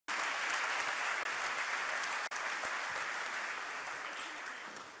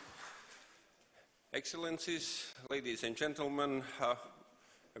Excellencies, ladies and gentlemen, a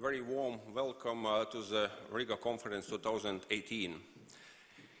very warm welcome to the Riga Conference 2018.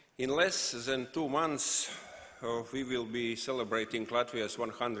 In less than 2 months, we will be celebrating Latvia's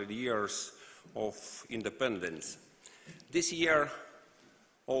 100 years of independence. This year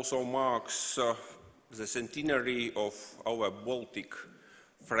also marks the centenary of our Baltic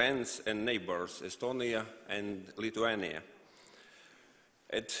friends and neighbors, Estonia and Lithuania.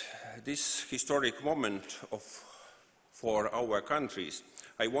 At this historic moment for our countries,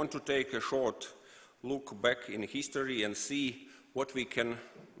 I want to take a short look back in history and see what we can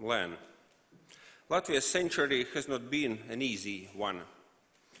learn. Latvia's century has not been an easy one.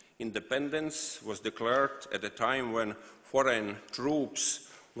 Independence was declared at a time when foreign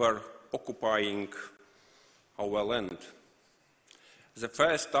troops were occupying our land. The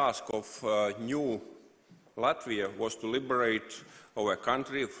first task of new Latvia was to liberate our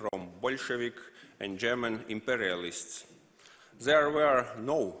country from Bolshevik and German imperialists. There were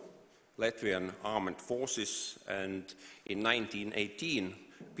no Latvian armed forces, and in 1918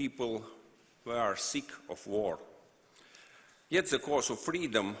 people were sick of war. Yet the cause of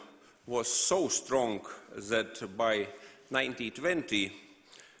freedom was so strong that by 1920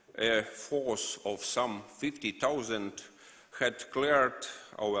 a force of some 50,000 had cleared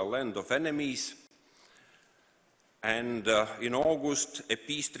our land of enemies, and in August a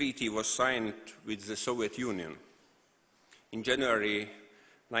peace treaty was signed with the Soviet Union. In January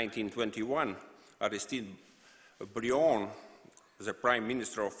 1921, Aristide Briand, the Prime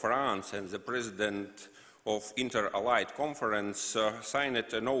Minister of France and the President of Inter-Allied Conference, signed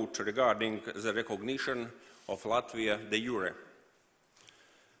a note regarding the recognition of Latvia de jure.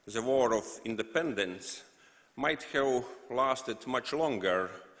 The War of Independence might have lasted much longer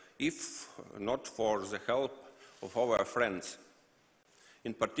if not for the help of our friends.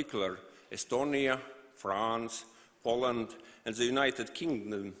 In particular, Estonia, France, Poland and the United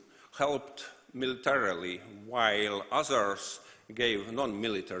Kingdom helped militarily, while others gave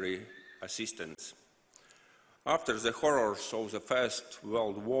non-military assistance. After the horrors of the First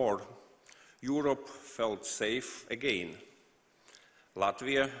World War, Europe felt safe again.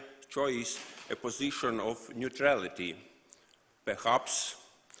 Latvia chose a position of neutrality, perhaps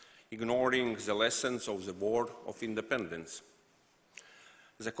ignoring the lessons of the War of Independence.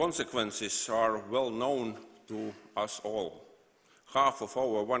 The consequences are well known to us all. Half of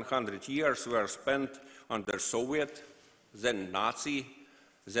our 100 years were spent under Soviet, then Nazi,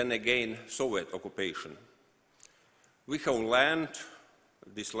 then again Soviet occupation. We have learned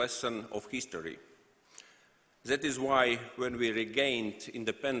this lesson of history. That is why, when we regained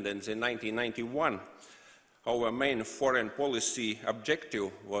independence in 1991, our main foreign policy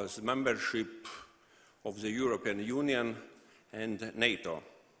objective was membership of the European Union and NATO.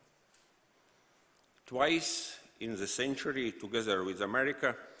 Twice in the century, together with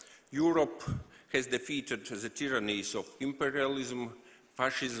America, Europe has defeated the tyrannies of imperialism,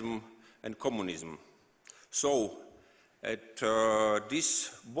 fascism and communism. So, at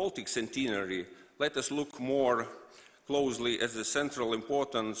this Baltic centenary, let us look more closely at the central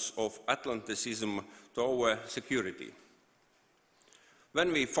importance of Atlanticism to our security.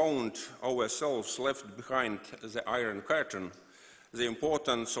 When we found ourselves left behind the Iron Curtain, the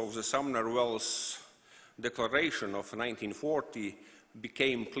importance of the Sumner Wells Declaration of 1940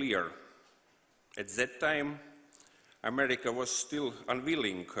 became clear. At that time, America was still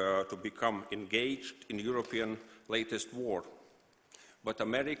unwilling to become engaged in European latest war. But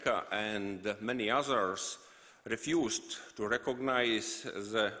America and many others refused to recognize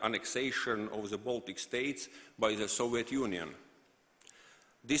the annexation of the Baltic states by the Soviet Union.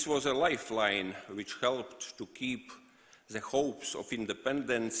 This was a lifeline which helped to keep the hopes of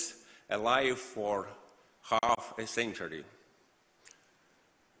independence alive for half a century.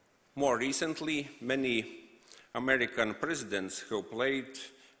 More recently, many American presidents have played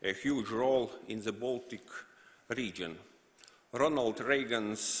a huge role in the Baltic region. Ronald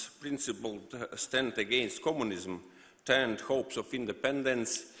Reagan's principled stand against communism turned hopes of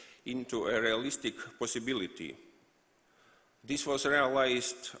independence into a realistic possibility. This was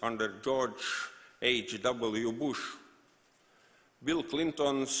realized under George H.W. Bush. Bill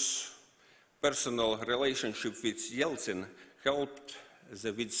Clinton's personal relationship with Yeltsin helped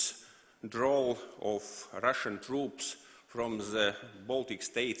the withdrawal of Russian troops from the Baltic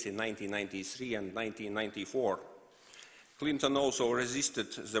states in 1993 and 1994. Clinton also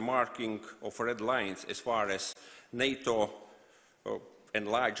resisted the marking of red lines as far as NATO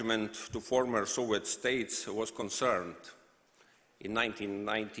enlargement to former Soviet states was concerned. In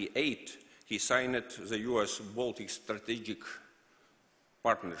 1998, he signed the US-Baltic Strategic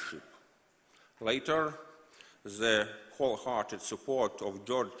Partnership. Later, the wholehearted support of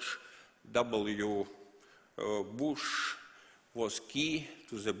George W. Bush was key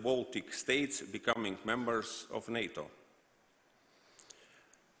to the Baltic states becoming members of NATO.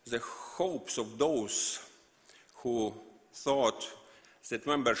 The hopes of those who thought that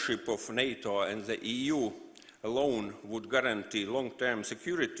membership of NATO and the EU alone would guarantee long-term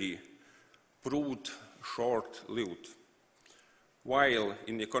security proved short-lived. While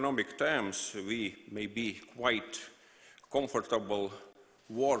in economic terms we may be quite comfortable,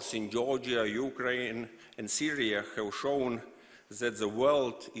 wars in Georgia, Ukraine and Syria have shown that the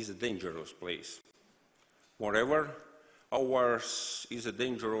world is a dangerous place. Moreover, ours is a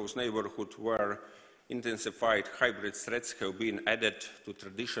dangerous neighborhood where intensified hybrid threats have been added to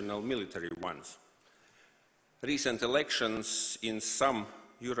traditional military ones. Recent elections in some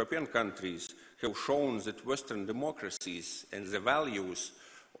European countries have shown that Western democracies and the values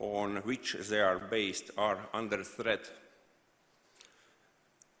on which they are based are under threat.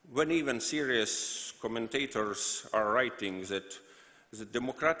 When even serious commentators are writing that the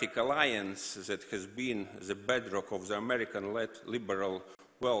democratic alliance that has been the bedrock of the American-led liberal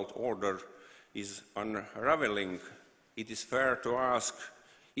world order is unraveling, it is fair to ask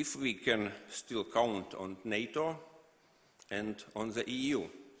if we can still count on NATO and on the EU.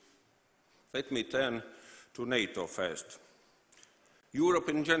 Let me turn to NATO first. Europe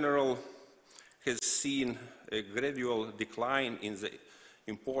in general has seen a gradual decline in the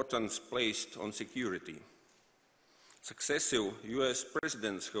importance placed on security. Successive US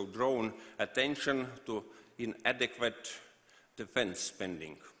presidents have drawn attention to inadequate defense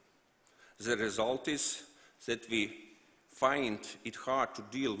spending. The result is that we find it hard to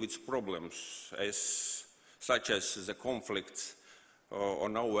deal with problems such as the conflicts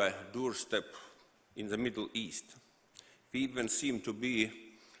on our doorstep in the Middle East. We even seem to be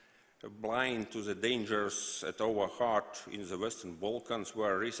blind to the dangers at our heart in the Western Balkans,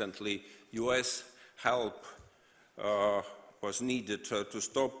 where recently US help was needed to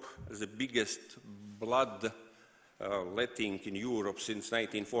stop the biggest blood-letting in Europe since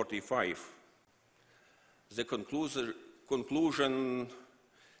 1945. The conclusion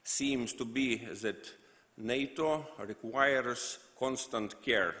seems to be that NATO requires constant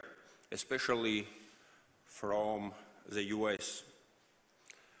care, especially from the US.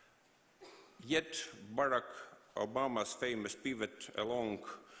 Yet Barack Obama's famous pivot along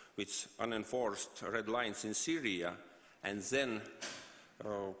with unenforced red lines in Syria and then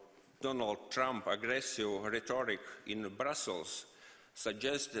Donald Trump's aggressive rhetoric in Brussels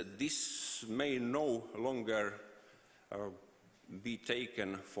suggests that this may no longer be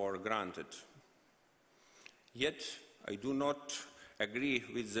taken for granted. Yet I do not agree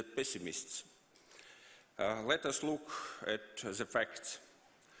with the pessimists. Let us look at the facts.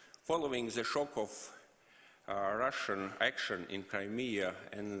 Following the shock of Russian action in Crimea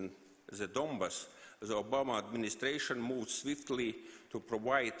and the Donbass, the Obama administration moved swiftly to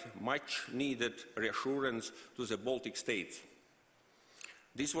provide much-needed reassurance to the Baltic states.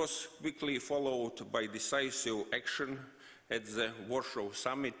 This was quickly followed by decisive action at the Warsaw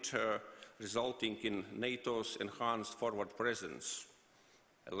Summit, resulting in NATO's enhanced forward presence,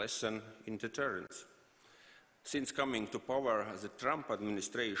 a lesson in deterrence. Since coming to power, the Trump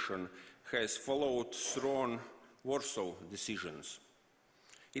administration has followed through on Warsaw decisions.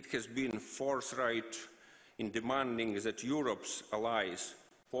 It has been forthright in demanding that Europe's allies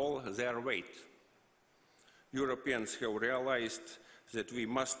pull their weight. Europeans have realized that we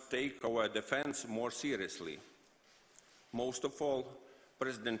must take our defense more seriously. Most of all,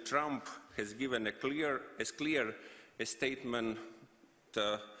 President Trump has given as clear a statement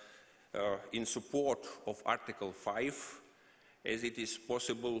in support of Article 5 as it is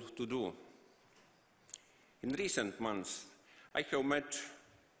possible to do. In recent months, I have met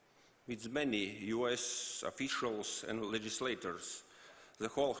with many US officials and legislators. The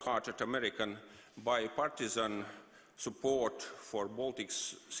wholehearted American bipartisan support for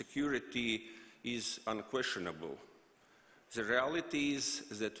Baltic's security is unquestionable. The reality is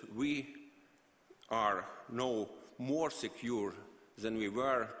that we are now more secure than we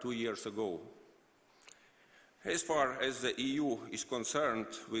were 2 years ago. As far as the EU is concerned,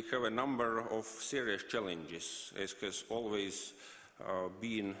 we have a number of serious challenges, as has always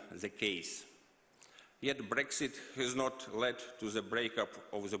been the case. Yet Brexit has not led to the breakup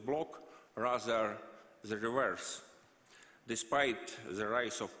of the bloc, rather the reverse. Despite the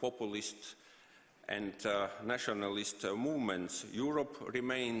rise of populist and nationalist movements, Europe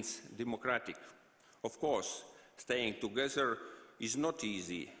remains democratic. Of course, staying together is not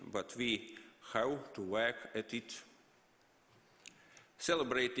easy, but we have to work at it.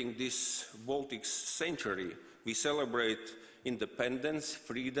 Celebrating this Baltic century, we celebrate independence,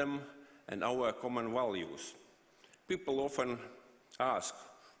 freedom, and our common values. People often ask,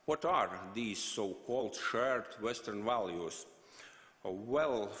 what are these so-called shared Western values?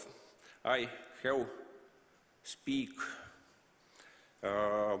 Well, I have speak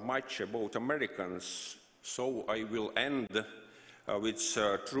much about Americans, so I will end with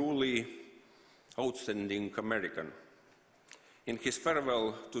a truly outstanding American. In his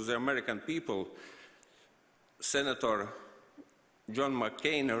farewell to the American people, Senator John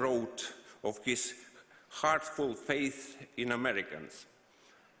McCain wrote of his heartfelt faith in Americans.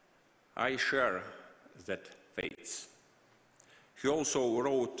 I share that faith. He also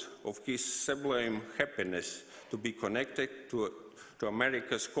wrote of his sublime happiness to be connected to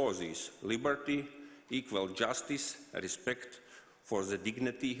America's causes: liberty, equal justice, respect for the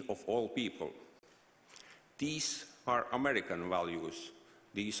dignity of all people. These are American values.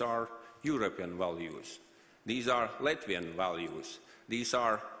 These are European values. These are Latvian values. These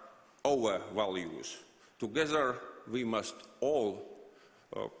are our values. Together, we must all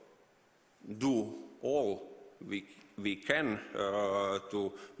do all we can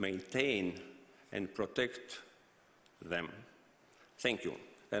to maintain and protect them. Thank you,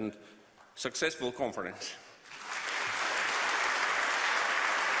 and successful conference.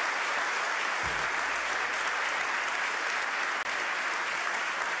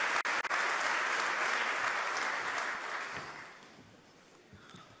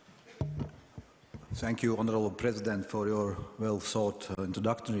 Thank you, Honourable President, for your well-thought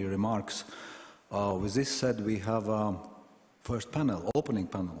introductory remarks. With this said, we have a first panel, opening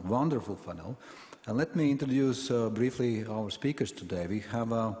panel, wonderful panel. And let me introduce briefly our speakers today. We have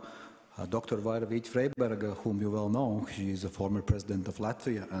Dr. Vaira Vīķe-Freiberga, whom you well know. She is a former president of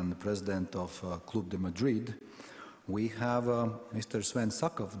Latvia and the president of Club de Madrid. We have Mr. Sven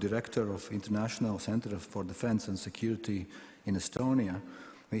Sakov, director of International Center for Defense and Security in Estonia.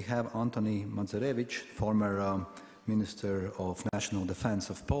 We have Antoni Mazarevich, former Minister of National Defense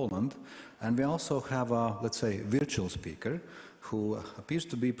of Poland. And we also have a, let's say, virtual speaker who appears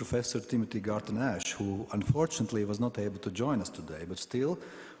to be Professor Timothy Garton-Ash, who unfortunately was not able to join us today, but still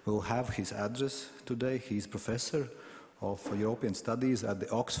will have his address today. He's Professor of European Studies at the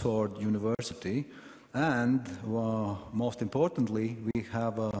Oxford University. And most importantly, we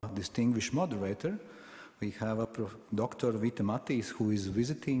have a distinguished moderator. We have Dr. Vita Matīs, who is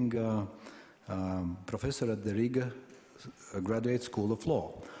visiting professor at the Riga Graduate School of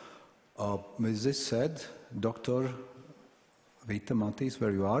Law. With this said, Dr. Vita Matīs,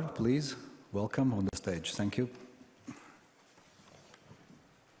 where you are, please welcome on the stage. Thank you.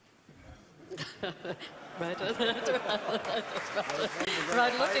 Right,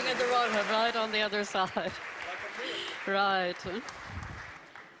 right, looking at the road, right on the other side. Right.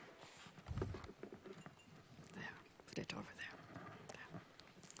 Put it over there.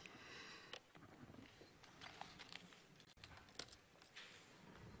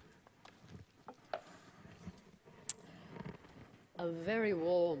 A very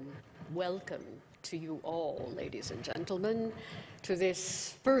warm welcome to you all, ladies and gentlemen, to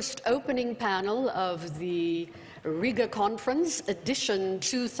this first opening panel of the Riga Conference, edition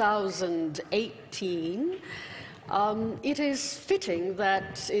 2018. It is fitting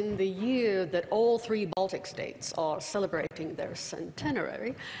that in the year that all three Baltic states are celebrating their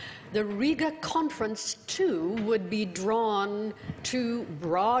centenary, the Riga Conference too would be drawn to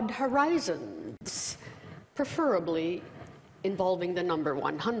broad horizons, preferably involving the number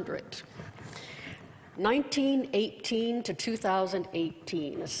 100. 1918 to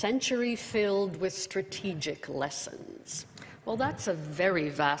 2018, a century filled with strategic lessons. Well, that's a very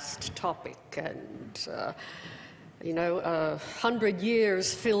vast topic, and you know, 100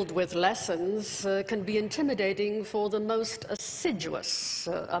 years filled with lessons can be intimidating for the most assiduous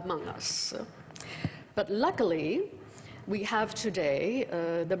among us. But luckily, we have today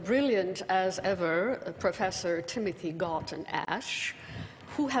the brilliant as ever Professor Timothy Garton-Ash,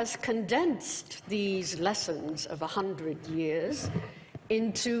 who has condensed these lessons of 100 years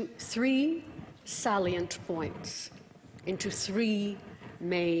into three salient points, into three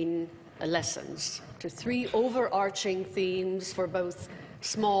main lessons, to three overarching themes for both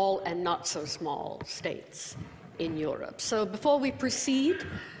small and not so small states in Europe. So before we proceed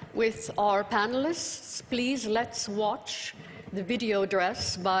with our panelists, please let's watch the video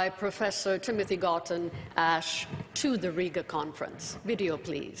address by Professor Timothy Garton-Ash to the Riga Conference. Video,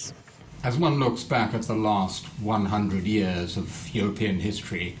 please. As one looks back at the last 100 years of European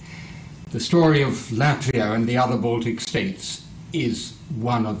history, the story of Latvia and the other Baltic states is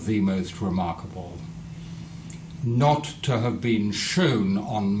one of the most remarkable. not to have been shown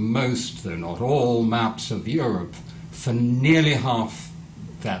on most, though not all, maps of Europe for nearly half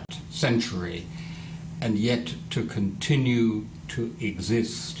that century, and yet to continue to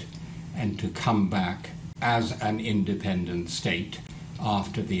exist and to come back as an independent state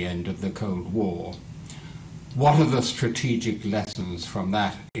after the end of the Cold War. What are the strategic lessons from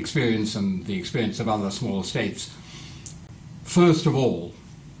that experience and the experience of other small states? First of all,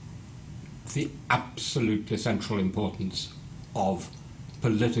 the absolutely central importance of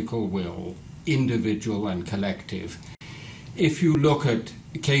political will, individual and collective. If you look at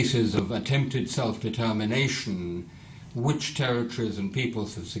cases of attempted self-determination, which territories and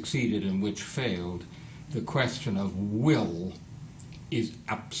peoples have succeeded and which failed, the question of will is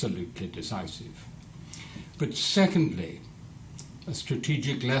absolutely decisive. But secondly, a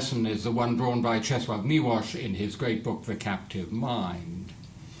strategic lesson is the one drawn by Czesław Miłosz in his great book, The Captive Mind.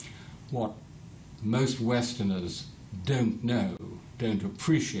 What most Westerners don't know, don't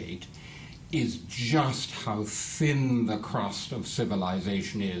appreciate, is just how thin the crust of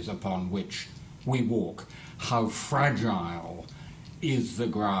civilization is upon which we walk, how fragile is the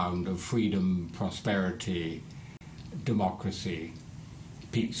ground of freedom, prosperity, democracy,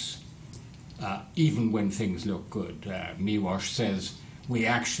 peace. Even when things look good. Miłosz says we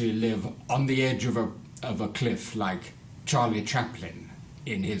actually live on the edge of a cliff like Charlie Chaplin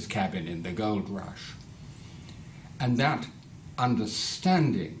in his cabin in the gold rush. And that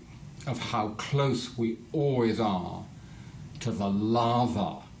understanding of how close we always are to the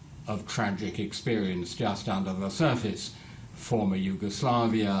lava of tragic experience just under the surface, former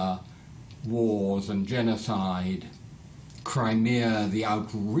Yugoslavia, wars and genocide, Crimea, the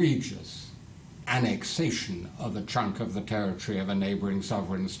outrageous annexation of a chunk of the territory of a neighboring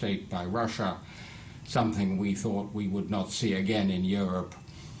sovereign state by Russia, something we thought we would not see again in Europe,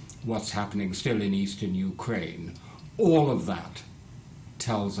 what's happening still in eastern Ukraine. All of that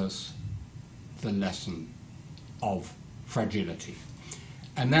tells us the lesson of fragility.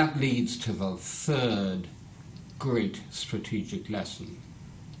 And that leads to the third great strategic lesson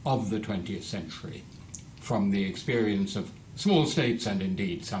of the 20th century from the experience of small states and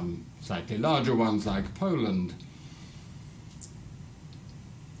indeed some slightly larger ones like Poland.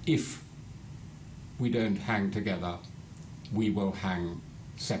 If we don't hang together, we will hang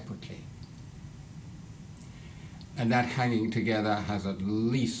separately. And that hanging together has at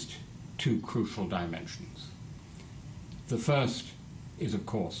least two crucial dimensions. The first is, of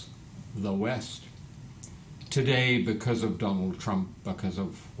course, the West. Today, because of Donald Trump, because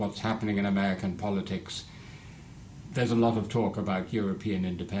of what's happening in American politics, there's a lot of talk about European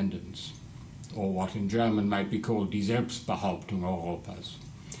independence, or what in German might be called die Selbstbehauptung Europas.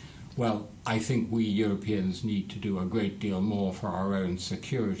 Well, I think we Europeans need to do a great deal more for our own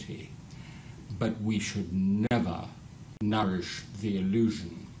security, but we should never nourish the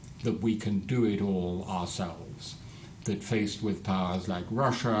illusion that we can do it all ourselves, that faced with powers like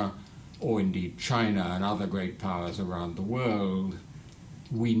Russia, or indeed China and other great powers around the world,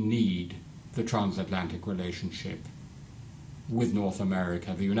 we need the transatlantic relationship with North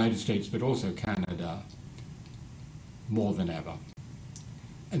America, the United States, but also Canada, more than ever.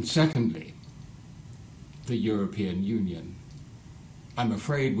 And secondly, the European Union. I'm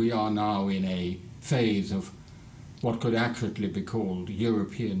afraid we are now in a phase of what could accurately be called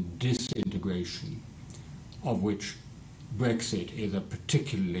European disintegration, of which Brexit is a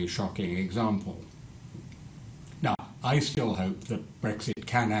particularly shocking example. Now, I still hope that Brexit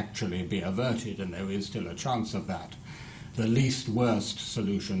can actually be averted, and there is still a chance of that. The least worst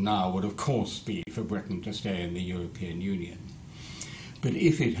solution now would, of course, be for Britain to stay in the European Union. But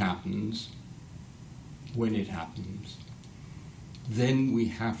if it happens, when it happens, then we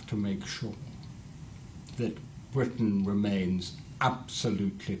have to make sure that Britain remains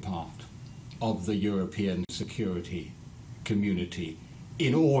absolutely part of the European security community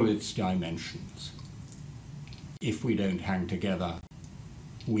in all its dimensions. If we don't hang together,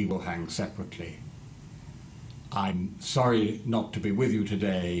 we will hang separately. I'm sorry not to be with you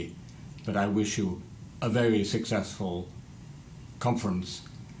today, but I wish you a very successful conference,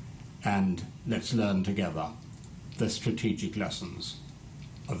 and let's learn together the strategic lessons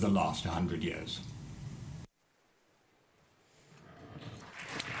of the last 100 years.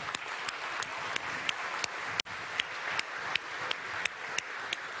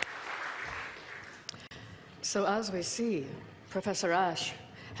 So as we see, Professor Ash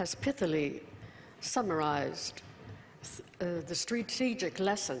has pithily summarized the strategic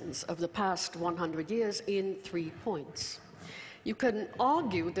lessons of the past 100 years in 3 points. You can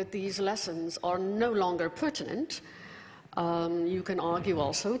argue that these lessons are no longer pertinent, You can argue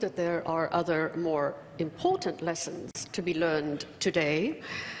also that there are other more important lessons to be learned today.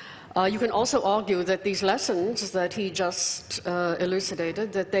 You can also argue that these lessons that he just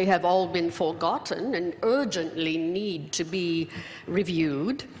elucidated, that they have all been forgotten and urgently need to be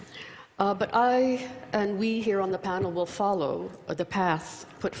reviewed. But I and we here on the panel will follow the path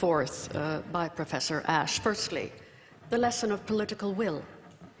put forth by Professor Ash. Firstly, the lesson of political will,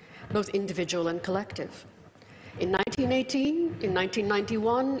 both individual and collective. In 1918, in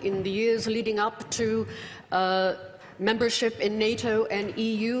 1991, in the years leading up to membership in NATO and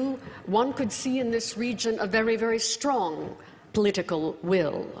EU, one could see in this region a very, very strong political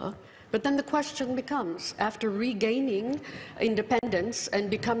will. But then the question becomes, after regaining independence and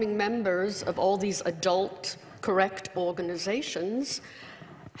becoming members of all these adult, correct organizations,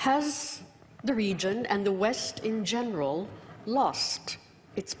 has the region and the West in general lost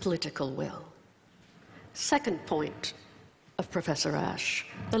its political will? Second point of Professor Ash,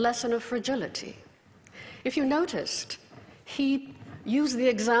 the lesson of fragility. If you noticed, he used the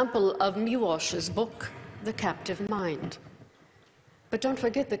example of Miłosz's book, The Captive Mind. But don't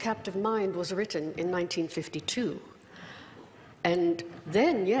forget, The Captive Mind was written in 1952. And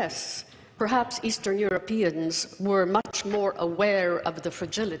then, yes, perhaps Eastern Europeans were much more aware of the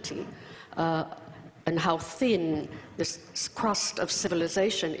fragility and how thin this crust of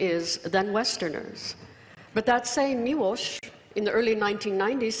civilization is than Westerners. But that same Miłosz, in the early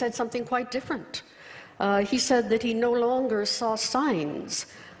 1990s, said something quite different. He said that he no longer saw signs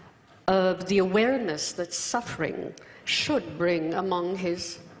of the awareness that suffering should bring among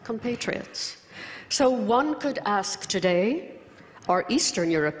his compatriots. So one could ask today, are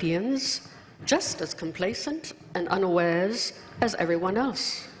Eastern Europeans just as complacent and unawares as everyone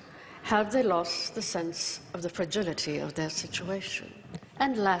else? Have they lost the sense of the fragility of their situation?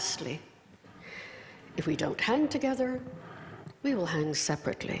 And lastly, if we don't hang together, we will hang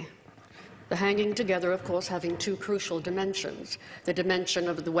separately. The hanging together, of course, having two crucial dimensions, the dimension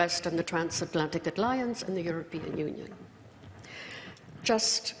of the West and the Transatlantic Alliance and the European Union.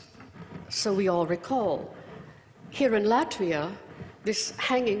 Just so we all recall, here in Latvia, this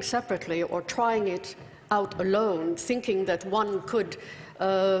hanging separately or trying it out alone, thinking that one could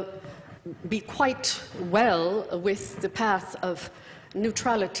be quite well with the path of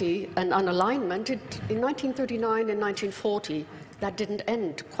neutrality and unalignment, in 1939 and 1940, that didn't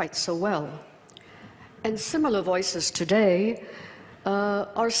end quite so well. And similar voices today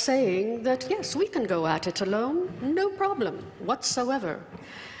are saying that, yes, we can go at it alone, no problem whatsoever.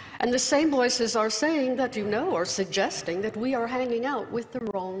 And the same voices are saying that, or suggesting that we are hanging out with the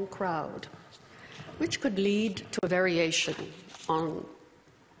wrong crowd, which could lead to a variation on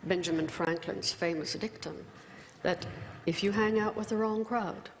Benjamin Franklin's famous dictum that if you hang out with the wrong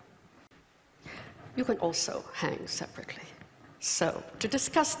crowd, you can also hang separately. So, to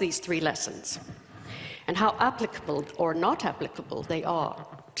discuss these three lessons and how applicable or not applicable they are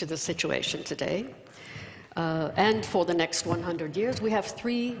to the situation today, and for the next 100 years, we have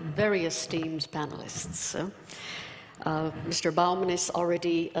three very esteemed panelists. Mr. VÄJONIS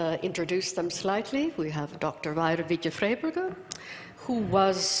already introduced them slightly. We have Dr. VÄJONIS, who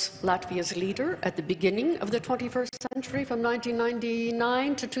was Latvia's leader at the beginning of the 21st century from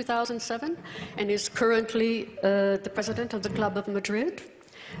 1999 to 2007 and is currently the president of the Club of Madrid.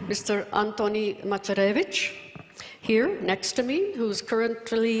 Mr. Antoni Macerevich, here next to me, who's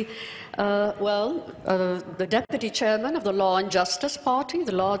currently, the deputy chairman of the Law and Justice Party,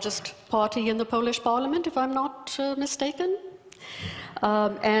 the largest party in the Polish parliament, if I'm not mistaken.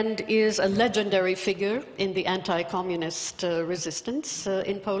 And is a legendary figure in the anti-communist resistance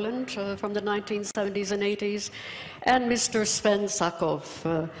in Poland from the 1970s and 80s, and Mr. Sven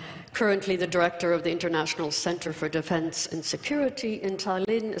Sakov, currently the director of the International Center for Defense and Security in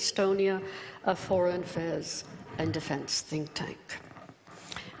Tallinn, Estonia, a foreign affairs and defense think tank.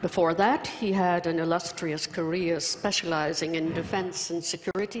 Before that, he had an illustrious career specializing in defense and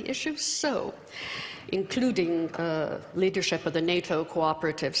security issues, including leadership of the NATO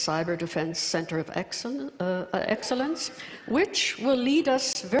Cooperative Cyber Defense Center of Excellence, which will lead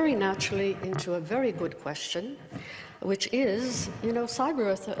us very naturally into a very good question, which is,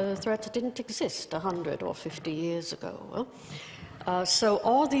 cyber threats didn't exist 100 or 50 years ago. So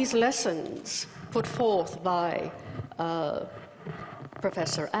all these lessons put forth by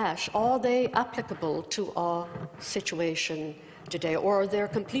Professor Ash, are they applicable to our situation today, or are there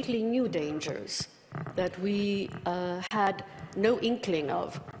completely new dangers that we had no inkling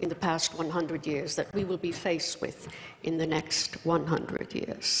of in the past 100 years that we will be faced with in the next 100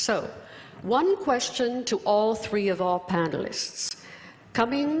 years? So, one question to all three of our panelists,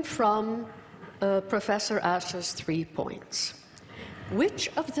 coming from Professor Asher's 3 points. Which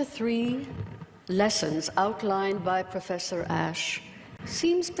of the 3 lessons outlined by Professor Ash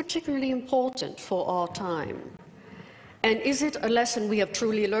seems particularly important for our time? And is it a lesson we have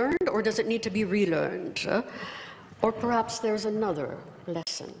truly learned, or does it need to be relearned? Or perhaps there's another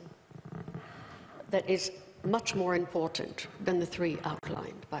lesson that is much more important than the 3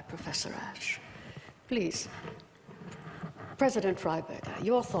 outlined by Professor Ash. Please, President Freiberger,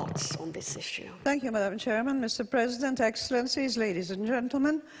 your thoughts on this issue. Thank you, Madam Chairman. Mr. President, Excellencies, ladies and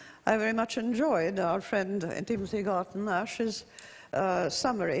gentlemen, I very much enjoyed our friend Timothy Garton Ash's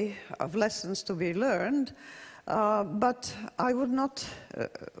summary of lessons to be learned, but I would not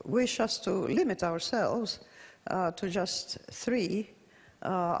wish us to limit ourselves to just 3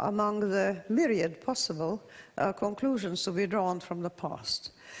 among the myriad possible conclusions to be drawn from the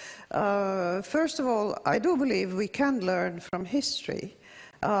past. First of all, I do believe we can learn from history,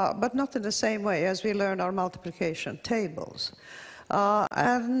 but not in the same way as we learn our multiplication tables.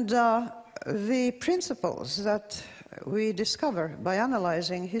 The principles that we discover by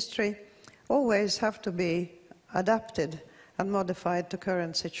analyzing history always have to be adapted and modified to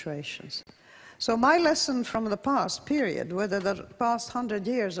current situations. So my lesson from the past period, whether the past 100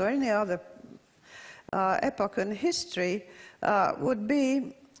 years or any other epoch in history, would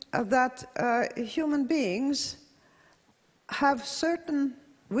be that human beings have certain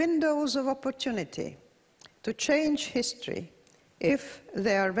windows of opportunity to change history if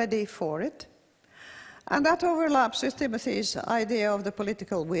they are ready for it. And that overlaps with Timothy's idea of the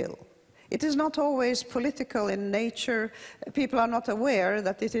political will. It is not always political in nature. People are not aware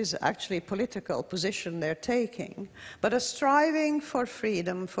that it is actually a political position they're taking, but a striving for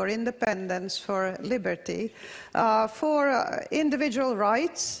freedom, for independence, for liberty, for individual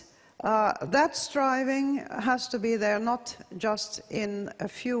rights. That striving has to be there not just in a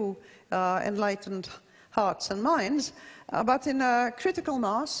few enlightened hearts and minds, but in a critical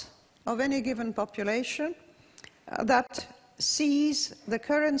mass of any given population that sees the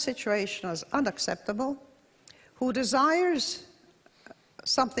current situation as unacceptable, who desires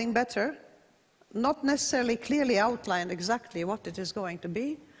something better, not necessarily clearly outlined exactly what it is going to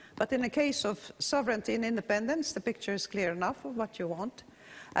be, but in a case of sovereignty and independence, the picture is clear enough of what you want,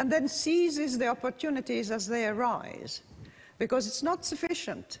 and then seizes the opportunities as they arise. Because it's not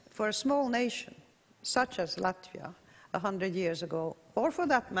sufficient for a small nation, such as Latvia, 100 years ago, or for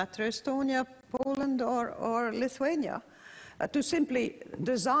that matter, Estonia, Poland, or Lithuania, to simply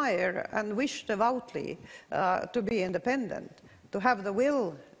desire and wish devoutly to be independent, to have the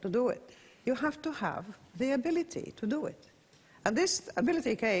will to do it. You have to have the ability to do it. And this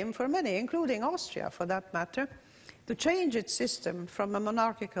ability came for many, including Austria for that matter, to change its system from a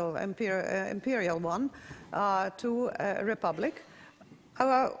monarchical imperial one to a republic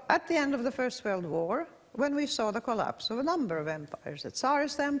at the end of the First World War, when we saw the collapse of a number of empires, the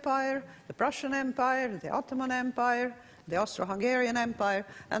Tsarist Empire, the Prussian Empire, the Ottoman Empire, the Austro-Hungarian Empire,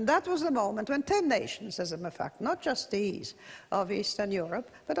 and that was the moment when 10 nations, as a matter of fact, not just these of Eastern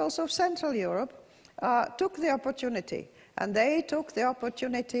Europe, but also of Central Europe, took the opportunity, and they took the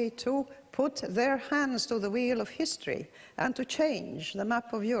opportunity to put their hands to the wheel of history and to change the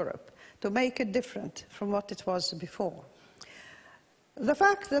map of Europe, to make it different from what it was before. The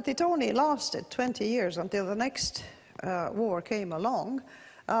fact that it only lasted 20 years until the next war came along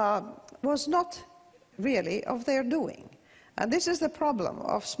was not really of their doing. And this is the problem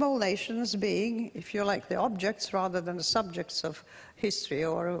of small nations being, if you like, the objects rather than the subjects of history,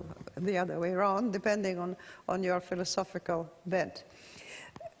 or the other way around, depending on your philosophical bent.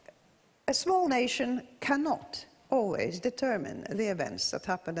 A small nation cannot always determine the events that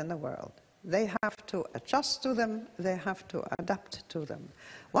happen in the world. They have to adjust to them, they have to adapt to them.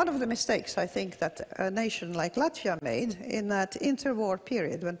 One of the mistakes I think that a nation like Latvia made in that interwar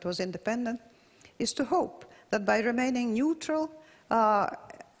period when it was independent is to hope that by remaining neutral,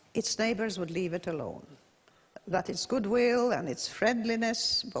 its neighbors would leave it alone. That its goodwill and its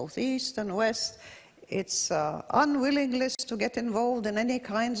friendliness, both east and west, its unwillingness to get involved in any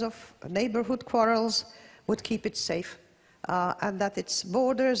kinds of neighborhood quarrels would keep it safe, and that its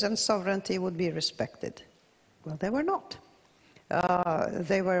borders and sovereignty would be respected. Well, they were not.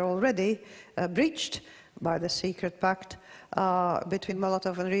 They were already breached by the secret pact between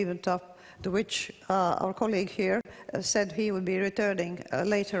Molotov and Ribbentrop, to which our colleague here said he would be returning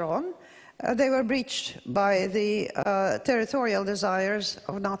later on. They were breached by the territorial desires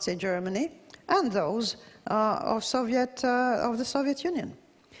of Nazi Germany and those of the Soviet Union.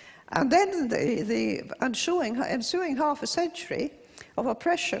 And then the ensuing half a century of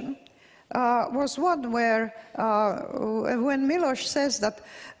oppression was one where, when Miloš says that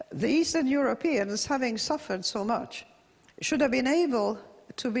the Eastern Europeans, having suffered so much, should have been able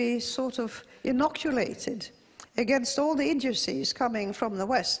to be sort of inoculated against all the idiocies coming from the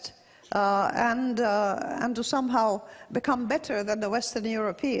West, and to somehow become better than the Western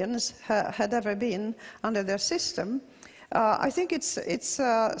Europeans had ever been under their system. I think it's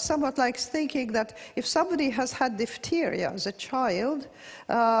somewhat like thinking that if somebody has had diphtheria as a child,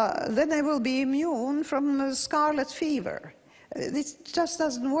 then they will be immune from scarlet fever. It just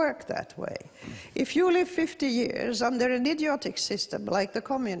doesn't work that way. If you live 50 years under an idiotic system like the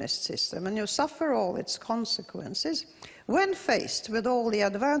communist system and you suffer all its consequences, when faced with all the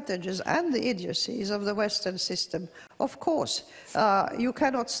advantages and the idiocies of the Western system, of course, you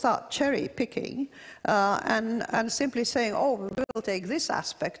cannot start cherry picking and simply saying, oh, we will take this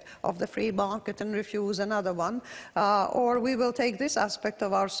aspect of the free market and refuse another one, or we will take this aspect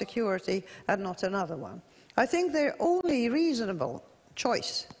of our security and not another one. I think the only reasonable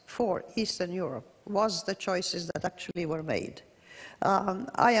choice for Eastern Europe was the choices that actually were made.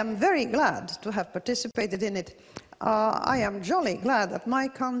 I am very glad to have participated in it. I am jolly glad that my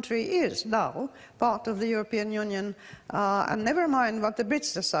country is now part of the European Union, and never mind what the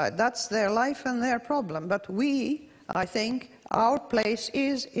Brits decide. That's their life and their problem. But we, I think, our place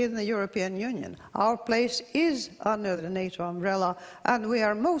is in the European Union. Our place is under the NATO umbrella, and we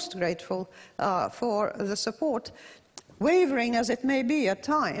are most grateful for the support, wavering as it may be at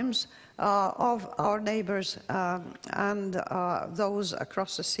times, of our neighbours and those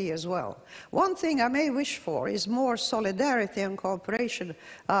across the sea as well. One thing I may wish for is more solidarity and cooperation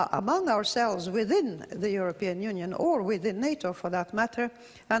among ourselves within the European Union, or within NATO for that matter.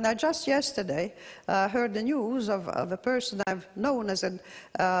 And I just yesterday heard the news of a person I've known as a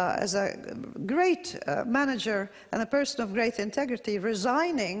great manager and a person of great integrity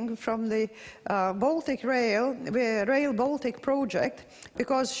resigning from the Rail Baltic project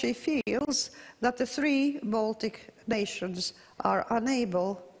because she feels that the three Baltic nations are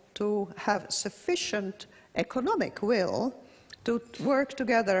unable to have sufficient economic will to work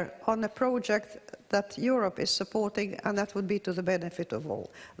together on a project that Europe is supporting and that would be to the benefit of all.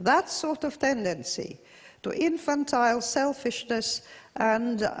 That sort of tendency to infantile selfishness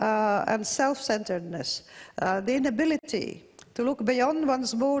and self-centeredness, the inability to look beyond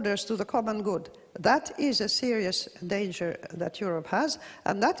one's borders to the common good, that is a serious danger that Europe has,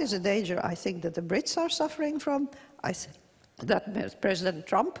 and that is a danger I think that the Brits are suffering from. I think that President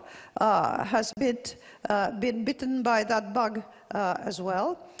Trump has been bitten by that bug as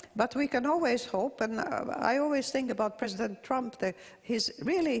well. But we can always hope, and I always think about President Trump, that his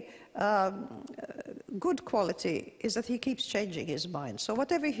really good quality is that he keeps changing his mind. So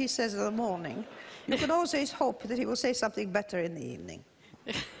whatever he says in the morning, you can always hope that he will say something better in the evening.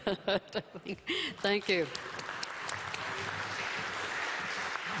 Thank you.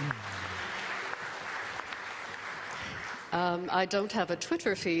 I don't have a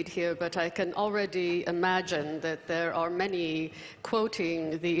Twitter feed here, but I can already imagine that there are many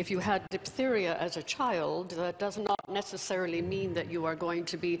quoting if you had diphtheria as a child, that does not necessarily mean that you are going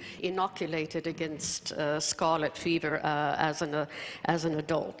to be inoculated against scarlet fever as an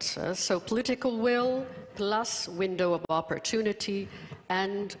adult. So political will plus window of opportunity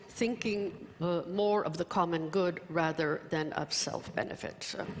and thinking more of the common good rather than of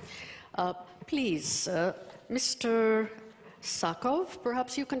self-benefit. Please, Mr. Sakov,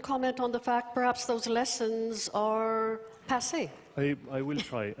 perhaps you can comment on the fact perhaps those lessons are passé. I will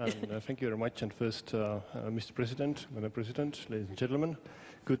try, and thank you very much. And first, Mr. President, Madam President, ladies and gentlemen,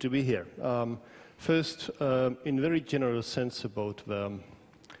 good to be here. First, in very general sense about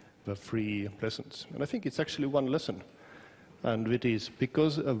the three lessons, and I think it's actually one lesson, and it is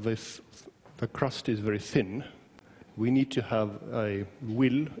because of the crust is very thin, we need to have a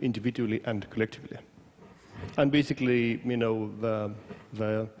will individually and collectively. And basically, you know,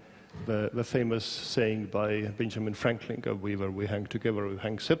 the famous saying by Benjamin Franklin, we hang together, we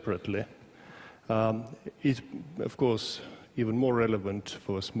hang separately, is, of course, even more relevant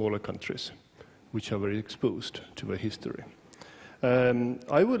for smaller countries, which are very exposed to the history.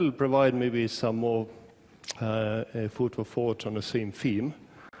 I will provide maybe some more food for thought on the same theme,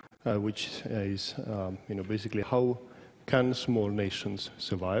 which is, you know, basically how can small nations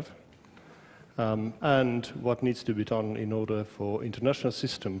survive? And what needs to be done in order for international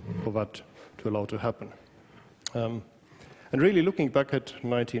system for that to allow to happen. And really looking back at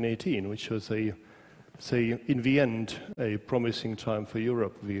 1918, which was in the end, a promising time for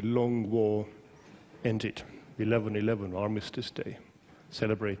Europe, the long war ended, 11/11, Armistice Day,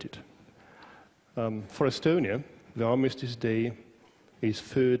 celebrated. For Estonia, the Armistice Day is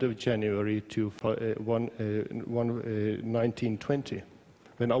 3rd of January to 1920.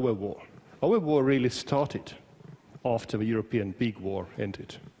 than our war. Our war really started after the European big war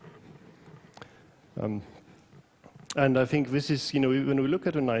ended. And I think this is, when we look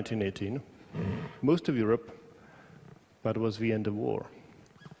at 1918, most of Europe, that was the end of war.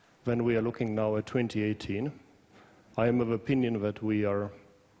 When we are looking now at 2018, I am of opinion that we are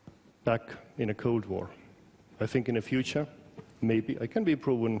back in a Cold War. I think in the future, maybe, I can be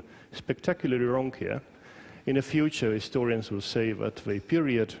proven spectacularly wrong here, in the future historians will say that the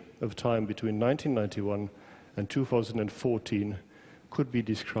period of time between 1991 and 2014 could be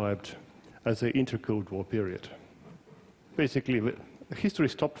described as an inter-Cold War period. Basically, history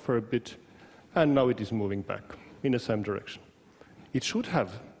stopped for a bit, and now it is moving back in the same direction. It should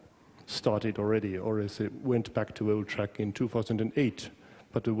have started already, or as it went back to old track in 2008,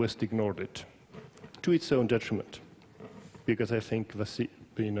 but the West ignored it, to its own detriment. Because I think the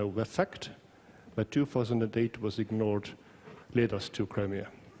fact that 2008 was ignored led us to Crimea.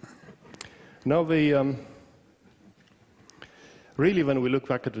 Now, really, when we look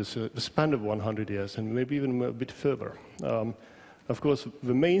back at this, the span of 100 years, and maybe even a bit further, of course,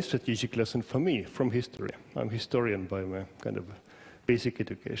 the main strategic lesson for me from history, I'm a historian by my kind of basic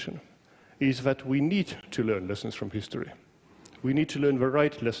education, is that we need to learn lessons from history. We need to learn the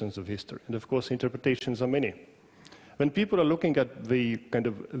right lessons of history. And of course, interpretations are many. When people are looking at the kind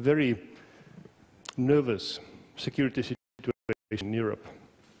of very nervous security situation in Europe,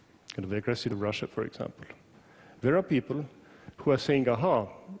 kind of the aggressive Russia, for example, there are people who are saying, aha,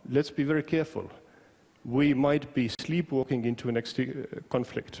 let's be very careful. We might be sleepwalking into a next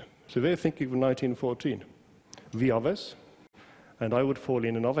conflict. So they're thinking of 1914. The others, and I would fall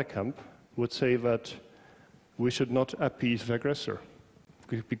in another camp, would say that we should not appease the aggressor,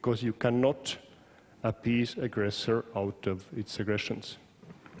 because you cannot appease aggressor out of its aggressions.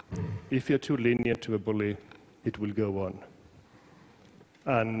 If you're too lenient to a bully, it will go on.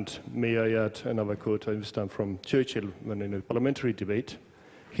 And may I add another quote, I understand, from Churchill, when in a parliamentary debate,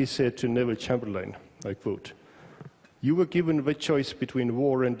 he said to Neville Chamberlain, I quote, "You were given the choice between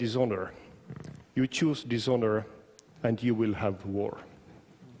war and dishonor. You choose dishonor, and you will have war."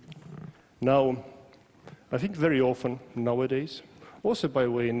 Now, I think very often nowadays, also by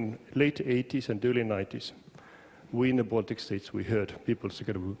the way in late 80s and early 90s, we in the Baltic states, we heard people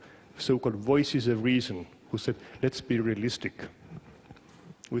so-called voices of reason who said, let's be realistic.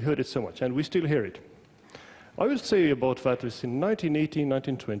 We heard it so much, and we still hear it. I will say about that is in 1918,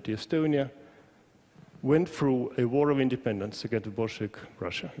 1920, Estonia went through a war of independence against Bolshevik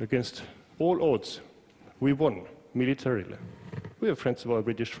Russia, against all odds. We won militarily. We have friends of our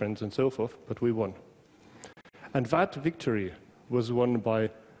British friends and so forth, but we won. And that victory was won by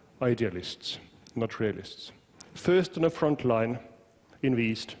idealists, not realists. First on the front line in the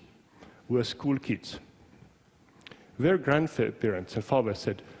East were school kids. Their grandparents and fathers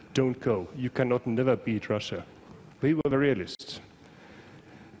said, don't go, you cannot never beat Russia. We were the realists.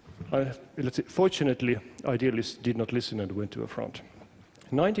 Fortunately, idealists did not listen and went to the front.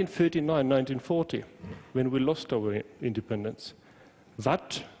 1939, 1940, when we lost our independence,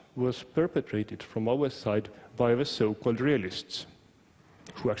 that was perpetrated from our side by the so-called realists,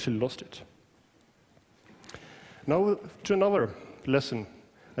 who actually lost it. Now to another lesson,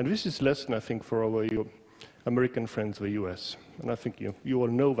 and this is a lesson, I think, for our American friends, the US, and I think you all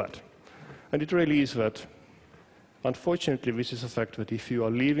know that. And it really is that, unfortunately, this is a fact that if you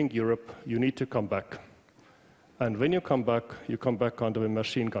are leaving Europe, you need to come back. And when you come back under a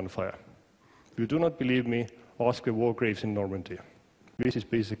machine gun fire. If you do not believe me, ask the war graves in Normandy. This is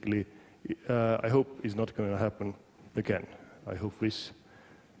basically, I hope, is not going to happen again. I hope this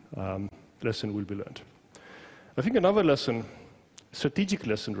lesson will be learned. I think another lesson, strategic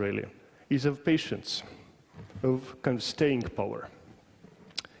lesson really, is of patience, of kind of staying power.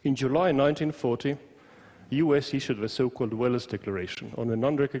 In July 1940, the US issued the so-called Welles Declaration on a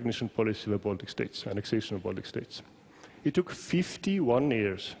non-recognition policy of the Baltic States, annexation of Baltic States. It took 51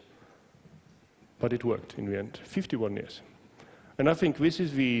 years, but it worked in the end, 51 years. And I think this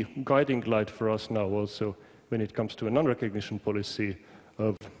is the guiding light for us now also when it comes to a non-recognition policy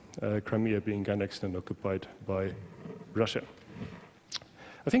of Crimea being annexed and occupied by Russia.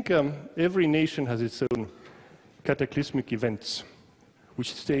 I think every nation has its own cataclysmic events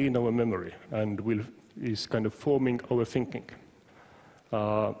which stay in our memory and is kind of forming our thinking.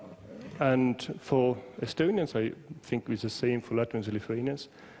 And for Estonians, I think it's the same for Latvians and Lithuanians,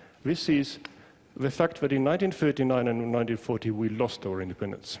 this is the fact that in 1939 and 1940 we lost our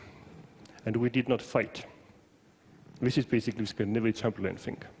independence and we did not fight. This is basically the Neville Chamberlain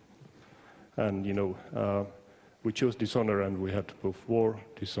thing. And We chose dishonor, and we had both war,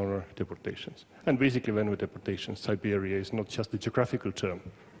 dishonor, deportations. And basically, when we deportations, Siberia is not just a geographical term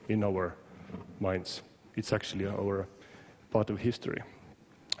in our minds. It's actually our part of history.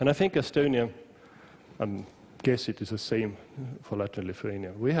 And I think Estonia, I guess it is the same for Latvia and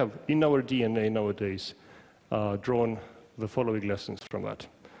Lithuania. We have, in our DNA nowadays, drawn the following lessons from that.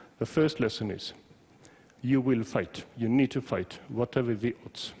 The first lesson is, you will fight. You need to fight, whatever the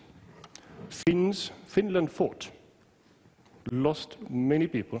odds. Finland fought, lost many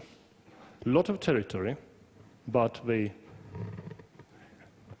people, a lot of territory, but they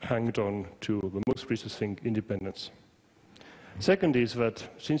hanged on to the most precious thing, independence. Second is that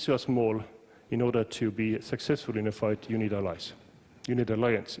since you are small, in order to be successful in a fight, you need allies. You need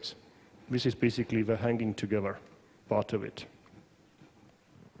alliances. This is basically the hanging together part of it.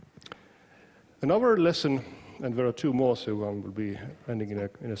 Another lesson, and there are two more, so I will be ending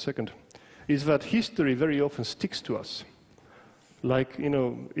in a second, is that history very often sticks to us. Like, you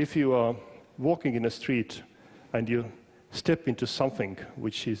know, if you are walking in a street and you step into something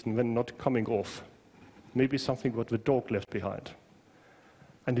which is then not coming off, maybe something what the dog left behind,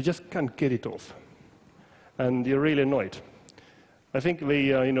 and you just can't get it off, and you're really annoyed. I think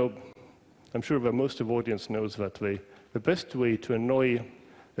I'm sure that most of the audience knows that the best way to annoy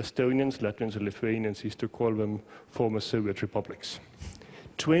Estonians, Latvians, and Lithuanians is to call them former Soviet republics.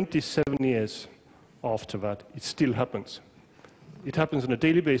 27 years after that, it still happens. It happens on a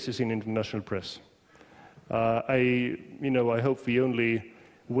daily basis in international press. I hope the only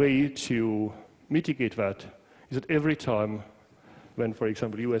way to mitigate that is that every time when, for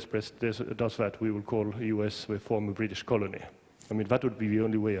example, US press does that, we will call US the former British colony. I mean, that would be the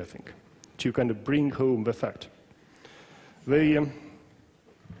only way, I think, to kind of bring home the fact. And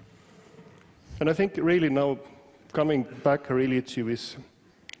I think really now coming back really to this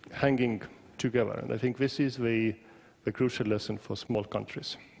hanging together, and I think this is the crucial lesson for small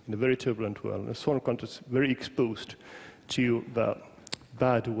countries in a very turbulent world. And small countries very exposed to the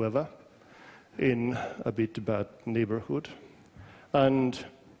bad weather in a bit bad neighborhood. And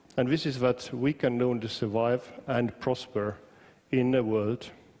this is that we can only survive and prosper in a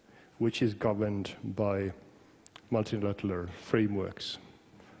world which is governed by multilateral frameworks.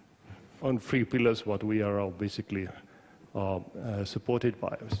 On three pillars, what we are all basically supported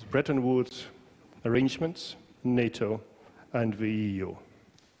by Bretton Woods arrangements, NATO, and the EU.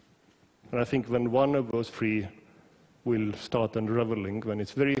 And I think when one of those three will start unraveling, when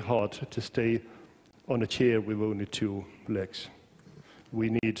it's very hard to stay on a chair with only two legs, we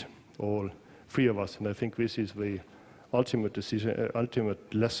need all three of us. And I think this is the ultimate decision,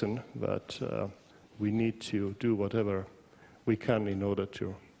 ultimate lesson that we need to do whatever we can in order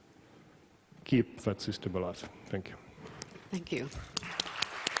to keep that system alive. Thank you. Thank you.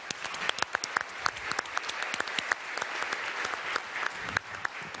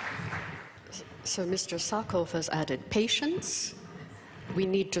 So Mr. Sakov has added patience. We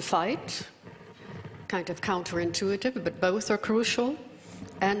need to fight. Kind of counterintuitive, but both are crucial.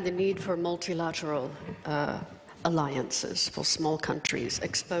 And the need for multilateral alliances for small countries,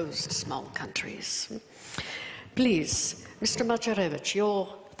 exposed small countries. Please, Mr. Macierewicz, your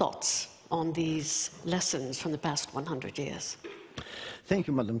thoughts on these lessons from the past 100 years. Thank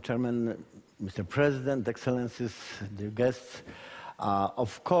you, Madam Chairman, Mr. President, Excellencies, dear guests.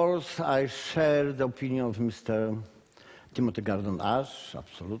 Of course, I share the opinion of Mr. Timothy Gordon-Ash,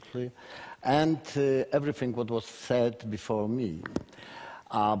 absolutely, and everything what was said before me.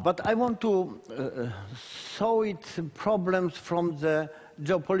 But I want to show it problems from the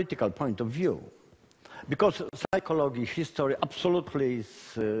geopolitical point of view. Because psychology, history absolutely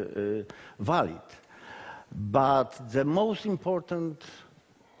is valid. But the most important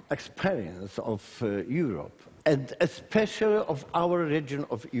experience of Europe, and especially of our region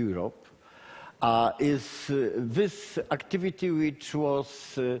of Europe, is this activity which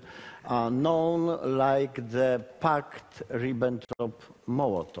was known like the Pact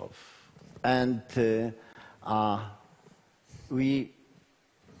Ribbentrop-Molotov. And we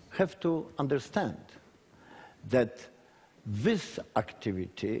have to understand that this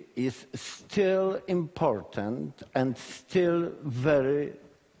activity is still important and still very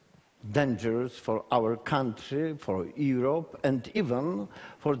dangerous for our country, for Europe, and even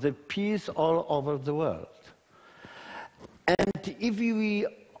for the peace all over the world. And if we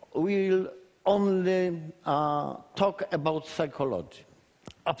will only talk about psychology,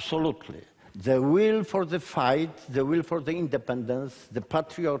 absolutely. The will for the fight, the will for the independence, the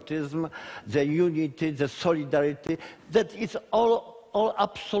patriotism, the unity, the solidarity, that is all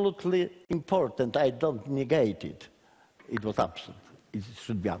absolutely important. I don't negate it. It was absolute. It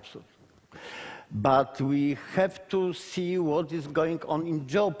should be absolute. but we have to see what is going on in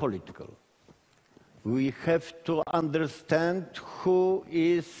geopolitical. We have to understand who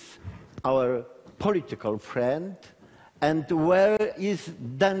is our political friend and where is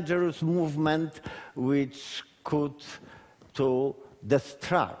dangerous movement which could to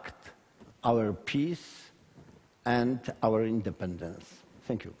destruct our peace and our independence.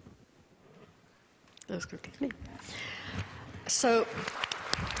 Thank you. That's good. So,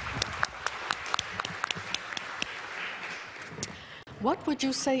 what would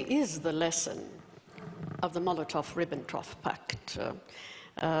you say is the lesson of the Molotov-Ribbentrop Pact?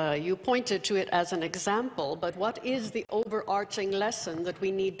 You pointed to it as an example, but what is the overarching lesson that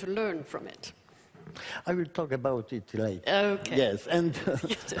we need to learn from it? I will talk about it later. Okay. Yes, and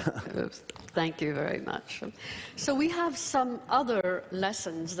thank you very much. So we have some other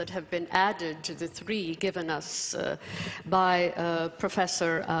lessons that have been added to the three given us by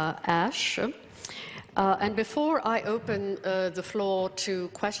Professor Ash. And before I open the floor to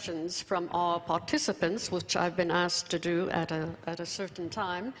questions from our participants, which I've been asked to do at a certain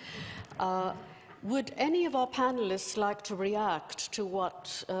time, would any of our panelists like to react to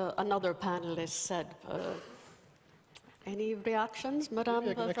what another panelist said? Any reactions, Madame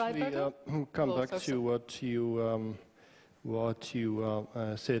I can actually come back to what you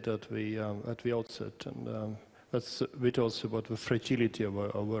said at the outset, and that's a bit also about the fragility of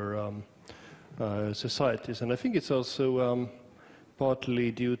our societies, and I think it's also partly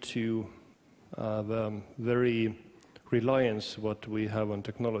due to the very reliance what we have on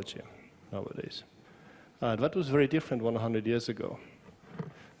technology nowadays. That was very different 100 years ago.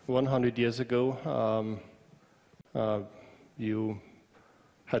 100 years ago, you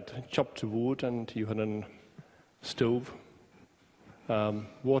had chopped wood and you had a stove.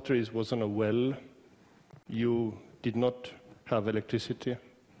 Water was on a well. You did not have electricity.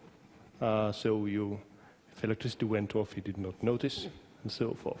 So if electricity went off, you did not notice, and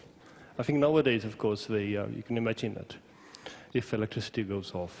so forth. I think nowadays, of course, you can imagine that if electricity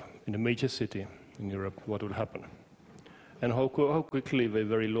goes off in a major city in Europe, what will happen? And how quickly the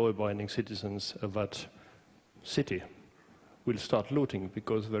very law-abiding citizens of that city will start looting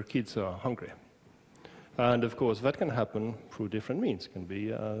because their kids are hungry. And of course, that can happen through different means. It can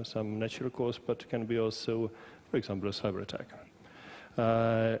be some natural cause, but it can be also, for example, a cyber attack.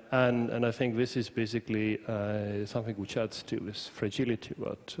 And I think this is basically something which adds to this fragility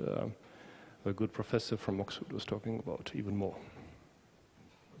that a good professor from Oxford was talking about even more.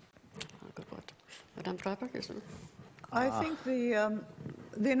 Good word. Madame Draper, is it? I think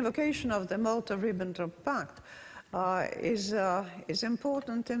the invocation of the Molotov-Ribbentrop Pact is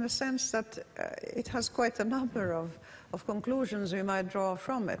important in the sense that it has quite a number of conclusions we might draw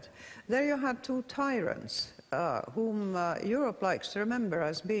from it. There you had two tyrants whom Europe likes to remember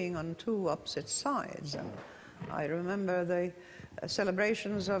as being on two opposite sides. And I remember the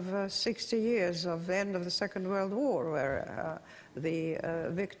celebrations of 60 years of the end of the Second World War, where the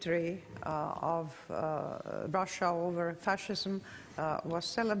victory of Russia over fascism was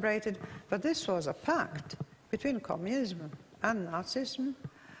celebrated. But this was a pact between communism and Nazism,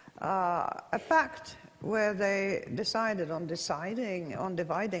 a pact where they decided on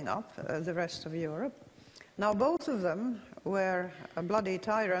dividing up the rest of Europe. Now, both of them were bloody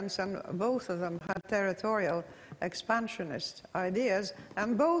tyrants, and both of them had territorial expansionist ideas,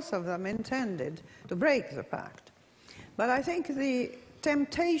 and both of them intended to break the pact. But I think the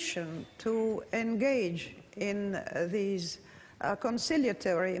temptation to engage in these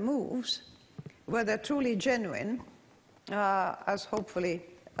conciliatory moves, whether truly genuine, as hopefully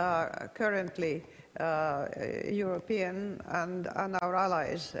currently European and our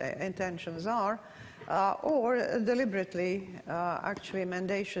allies' intentions are, or deliberately actually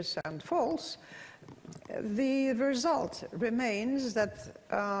mendacious and false, the result remains that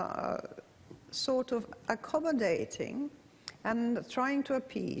sort of accommodating and trying to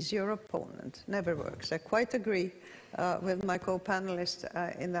appease your opponent never works. I quite agree with my co-panelist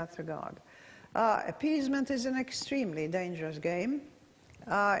in that regard. Appeasement is an extremely dangerous game.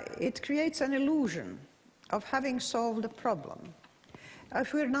 It creates an illusion of having solved a problem.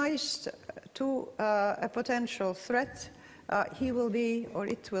 If we're nice to a potential threat, he will be, or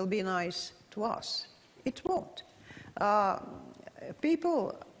it will be nice to us. It won't.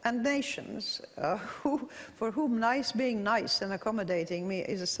 People and nations for whom being nice and accommodating me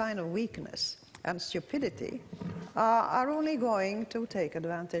is a sign of weakness and stupidity are only going to take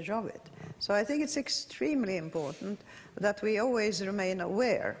advantage of it. So I think it's extremely important that we always remain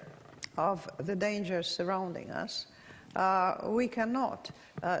aware of the dangers surrounding us. We cannot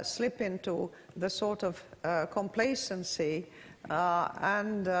slip into the sort of complacency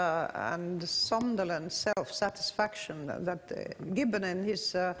and somnolent self-satisfaction that Gibbon, in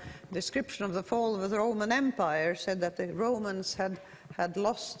his description of the fall of the Roman Empire, said that the Romans had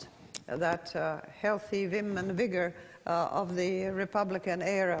lost that healthy vim and vigor of the Republican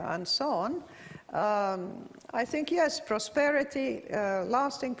era and so on. I think, yes, prosperity,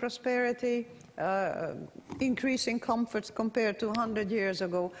 lasting prosperity, increasing comforts compared to 100 years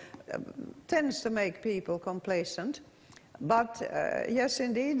ago tends to make people complacent. But yes,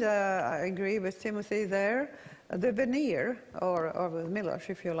 indeed, I agree with Timothy there. The veneer, or with Miloš,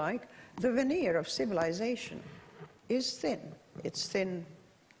 if you like, the veneer of civilization is thin. It's thin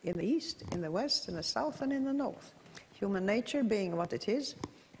in the East, in the West, in the South, and in the North. Human nature being what it is,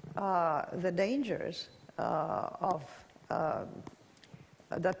 the dangers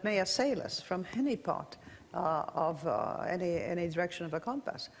that may assail us from any part of any direction of a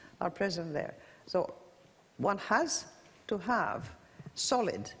compass are present there. So one has to have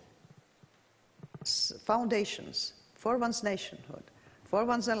solid foundations for one's nationhood, for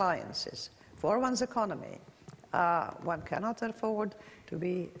one's alliances, for one's economy. One cannot afford to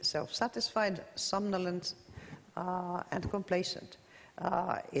be self-satisfied, somnolent, and complacent.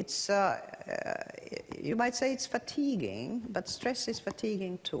 You might say it's fatiguing, but stress is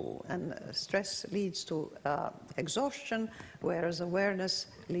fatiguing too, and stress leads to exhaustion, whereas awareness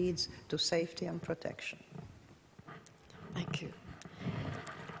leads to safety and protection. Thank you.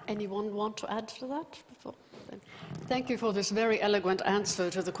 Anyone want to add to that? Thank you for this very eloquent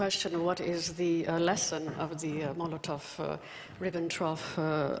answer to the question of what is the lesson of the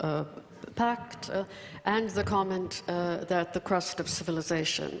Molotov-Ribbentrop Pact, and the comment that the crust of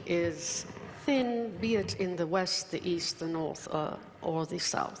civilization is thin, be it in the West, the East, the North, or the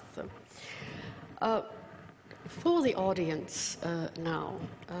South. For the audience now,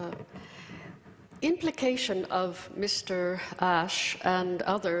 implication of Mr. Ash and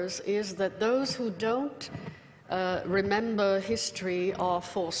others is that those who don't remember history are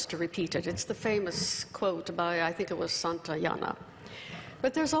forced to repeat it. It's the famous quote by, I think it was Santayana.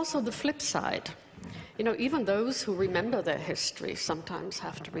 But there's also the flip side. You know, even those who remember their history sometimes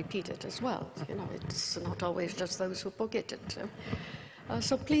have to repeat it as well. You know, it's not always just those who forget it.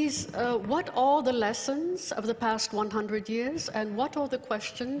 So please, what are the lessons of the past 100 years, and what are the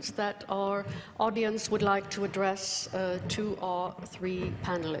questions that our audience would like to address to our three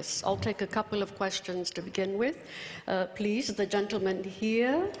panelists? I'll take a couple of questions to begin with. Please, the gentleman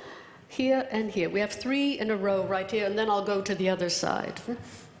here, here, and here. We have three in a row right here, and then I'll go to the other side.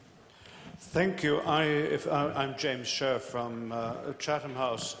 Thank you. I'm James Sher from Chatham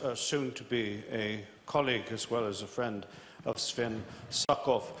House, soon to be a colleague as well as a friend of Sven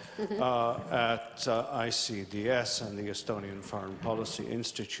Sakov at ICDS and the Estonian Foreign Policy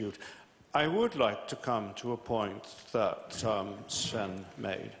Institute. I would like to come to a point that Sven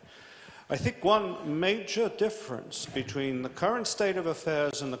made. I think one major difference between the current state of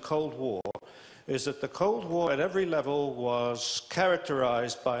affairs and the Cold War is that the Cold War at every level was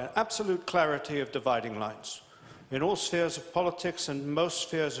characterized by an absolute clarity of dividing lines in all spheres of politics and most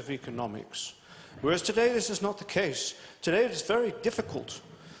spheres of economics. Whereas today this is not the case. Today it is very difficult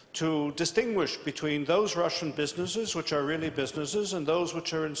to distinguish between those Russian businesses which are really businesses and those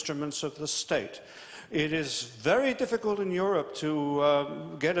which are instruments of the state. It is very difficult in Europe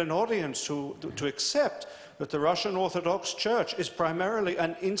to get an audience to accept that the Russian Orthodox Church is primarily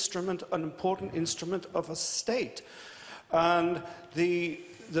an instrument, an important instrument of a state. And the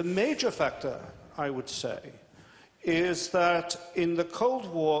major factor, I would say, is that in the Cold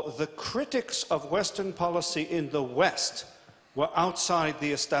War, the critics of Western policy in the West were outside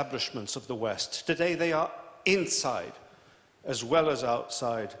the establishments of the West. Today they are inside as well as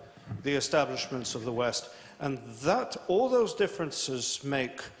outside the establishments of the West. And that, all those differences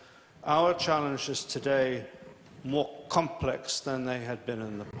make our challenges today more complex than they had been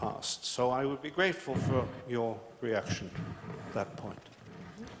in the past. So I would be grateful for your reaction to that point.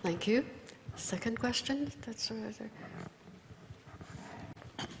 Thank you. Second question? That's right there.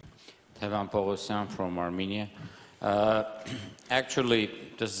 Tevan Pogosyan from Armenia. Actually,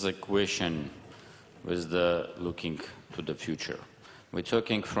 this is a question with the looking to the future. We're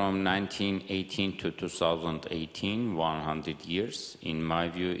talking from 1918 to 2018, 100 years. In my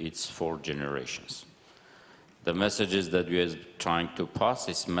view, it's 4 generations. The messages that we are trying to pass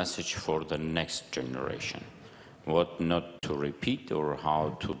is message for the next generation. What not to repeat or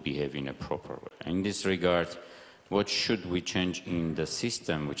how to behave in a proper way. In this regard, what should we change in the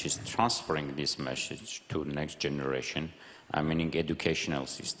system which is transferring this message to the next generation? I mean, educational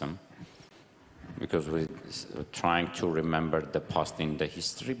system. Because we're trying to remember the past in the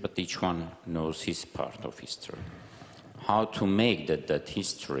history, but each one knows his part of history. how to make that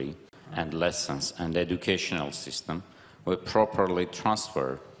history and lessons and educational system will properly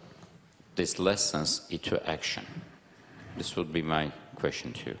transfer these lessons into action. This would be my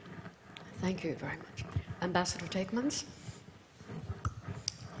question to you. Thank you very much. Ambassador Teikmans.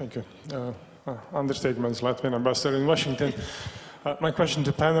 Thank you. Anders Teikmans, Latvian ambassador in Washington. My question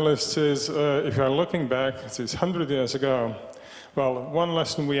to panelists is, if you are looking back, it's 100 years ago, well, one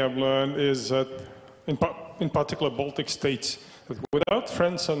lesson we have learned is that, in particular, Baltic states, that without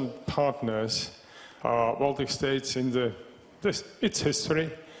friends and partners, Baltic states in its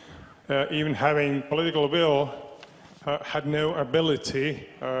history, even having political will, had no ability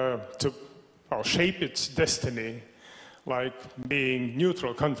to shape its destiny like being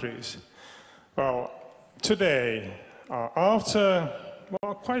neutral countries. Well, today, after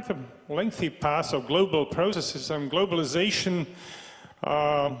quite a lengthy path of global processes and globalization,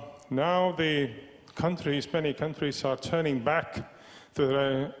 now many countries are turning back to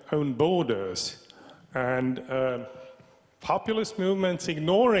their own borders, and populist movements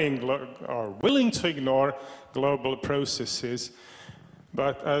are willing to ignore global processes.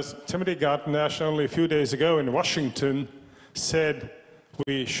 But as Timothy Garton-Nash only a few days ago in Washington said,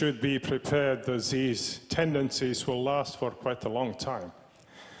 we should be prepared that these tendencies will last for quite a long time.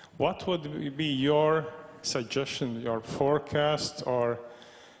 What would be your suggestion, your forecast, or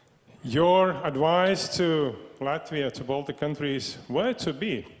your advice to Latvia, to Baltic countries, where to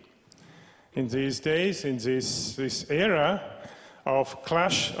be in these days, in this era of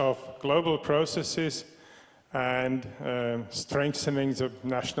clash of global processes and strengthening the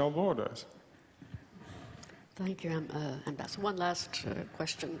national borders? Thank you, Ambassador. One last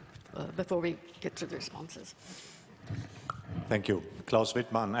question before we get to the responses. Thank you. Klaus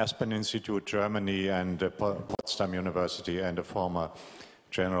Wittmann, Aspen Institute, Germany, and Potsdam University, and a former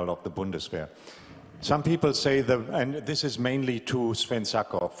general of the Bundeswehr. Some people say that, and this is mainly to Sven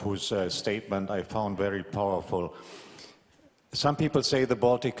Sakov, whose statement I found very powerful. Some people say the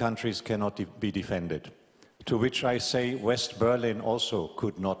Baltic countries cannot be defended. To which I say West Berlin also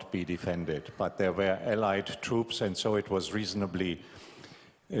could not be defended, but there were Allied troops, and so it was reasonably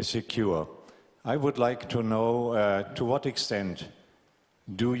secure. I would like to know to what extent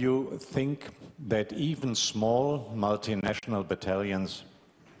do you think that even small multinational battalions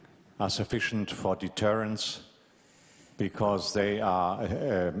are sufficient for deterrence, because they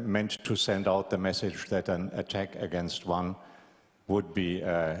are meant to send out the message that an attack against one would be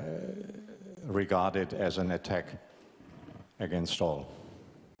regarded as an attack against all?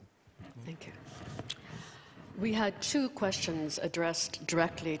 Thank you. We had two questions addressed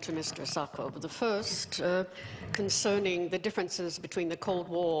directly to Mr. Sakov. The first concerning the differences between the Cold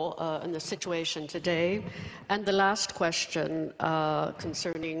War and the situation today, and the last question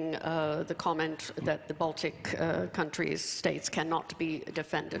concerning the comment that the Baltic countries, states cannot be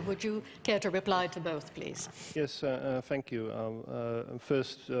defended. Would you care to reply to both, please? Yes, thank you.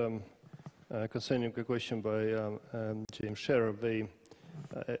 First, concerning the question by James Scherer,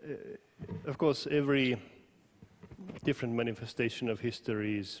 of course, every different manifestation of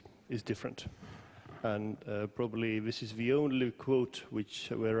history is different, and probably this is the only quote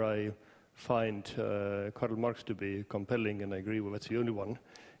where I find Karl Marx to be compelling, and I agree with that's the only one,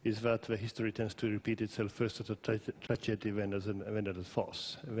 is that the history tends to repeat itself first as a tragedy, then as a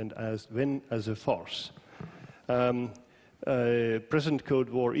farce. Then as a farce. Present Cold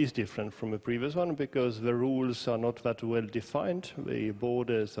War is different from the previous one because the rules are not that well defined, the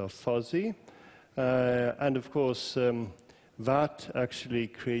borders are fuzzy, and of course that actually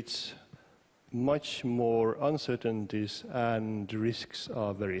creates much more uncertainties and risks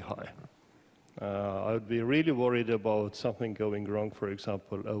are very high. I would be really worried about something going wrong, for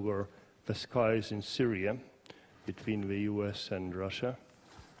example, over the skies in Syria between the US and Russia,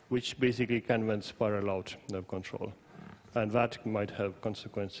 which basically can then spiral out of control. And that might have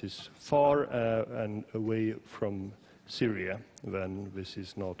consequences far and away from Syria when this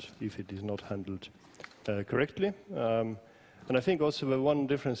is not, if it is not handled correctly. And I think also the one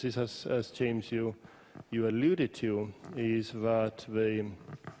difference is, as James, you alluded to, is that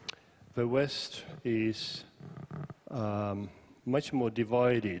the West is much more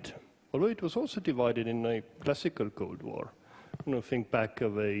divided, although it was also divided in a classical Cold War. Think back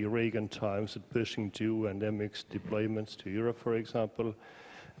of the Reagan times at Pershing II and MX deployments to Europe, for example.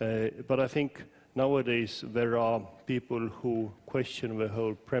 But I think nowadays there are people who question the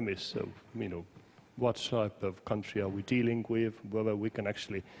whole premise of, what type of country are we dealing with, whether we can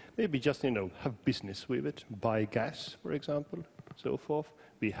actually maybe just, have business with it, buy gas, for example, so forth,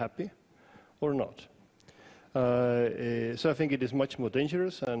 be happy or not. So I think it is much more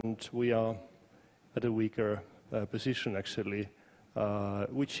dangerous, and we are at a weaker position actually,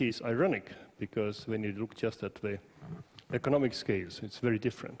 which is ironic because when you look just at the economic scales, it's very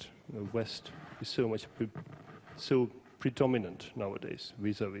different. The West is so predominant nowadays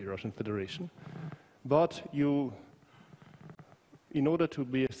vis-à-vis Russian Federation. But in order to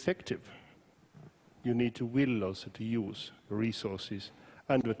be effective, you need to will also to use the resources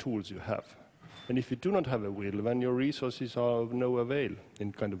and the tools you have. And if you do not have a will, then your resources are of no avail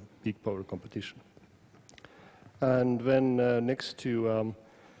in kind of big power competition. And then next to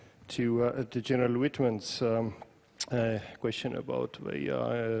General Whitman's question about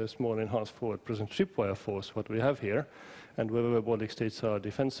the small enhanced forward present tripwire force, what we have here, and whether the Baltic states are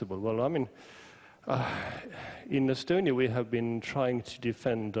defensible. Well, I mean, in Estonia we have been trying to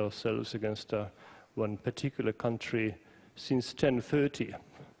defend ourselves against one particular country since 1030.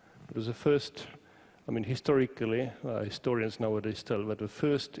 It was the first, I mean, historically, historians nowadays tell that the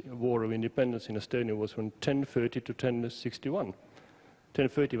first war of independence in Estonia was from 1030 to 1061.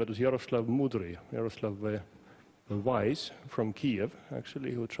 1030, that was Yaroslav Mudry, Yaroslav the Wise from Kiev,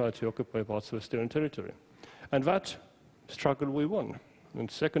 actually, who tried to occupy parts of Estonian territory. And that struggle we won. And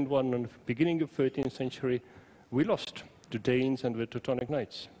the second one, in the beginning of the 13th century, we lost to Danes and the Teutonic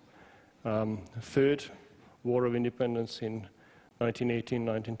Knights. Third War of Independence in 1918,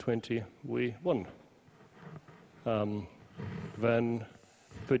 1920, we won. Then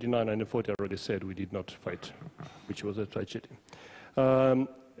 39 and 40, I already said we did not fight, which was a tragedy. I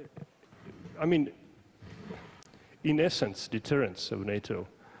mean, in essence, deterrence of NATO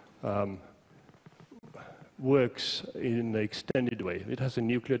works in an extended way. It has a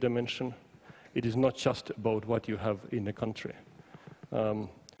nuclear dimension. It is not just about what you have in a country.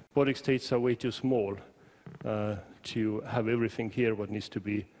 Baltic states are way too small to have everything here what needs to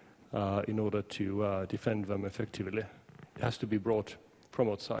be in order to defend them effectively. It has to be brought from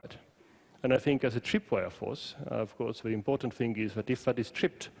outside. And I think as a tripwire force, of course, the important thing is that if that is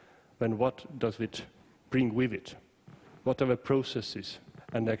tripped, then what does it bring with it? What are the processes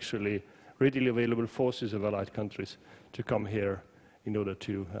and actually readily available forces of allied countries to come here in order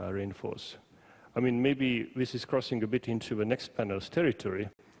to reinforce? I mean, maybe this is crossing a bit into the next panel's territory,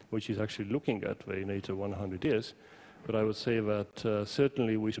 which is actually looking at the NATO 100 years. But I would say that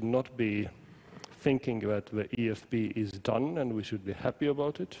certainly we should not be thinking that the EFP is done and we should be happy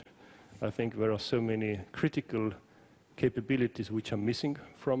about it. I think there are so many critical capabilities which are missing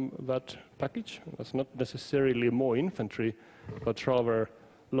from that package. That's not necessarily more infantry, but rather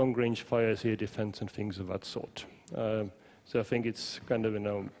long-range fires, air defense, and things of that sort. So I think it's kind of, you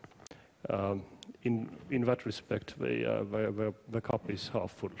know, in that respect, the cup is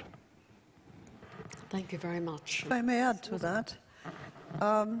half full. Thank you very much. If I may add to that,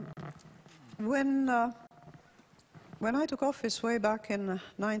 when I took office way back in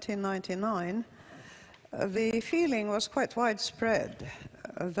 1999, the feeling was quite widespread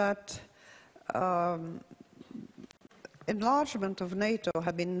that enlargement of NATO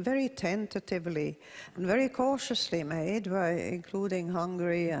had been very tentatively and very cautiously made, by including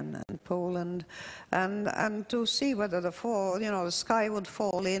Hungary and Poland, and to see whether the sky would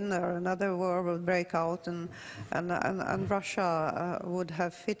fall in or another war would break out and Russia would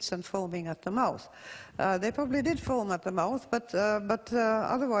have fits and foaming at the mouth. They probably did foam at the mouth, but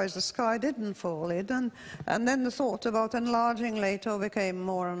otherwise the sky didn't fall in. And then the thought about enlarging NATO became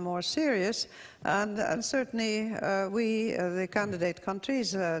more and more serious. And certainly we, the candidate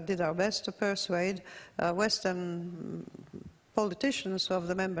countries, did our best to persuade Western politicians of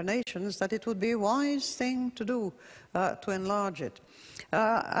the member nations that it would be a wise thing to do to enlarge it.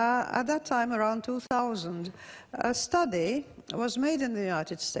 At that time, around 2000, a study was made in the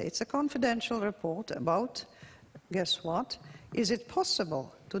United States, a confidential report about, guess what, is it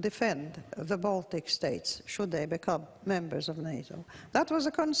possible to defend the Baltic states should they become members of NATO? That was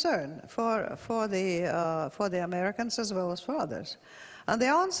a concern for the Americans as well as for others. And the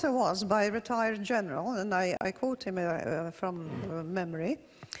answer was by a retired general, and I quote him from memory,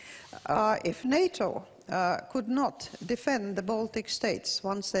 if NATO could not defend the Baltic states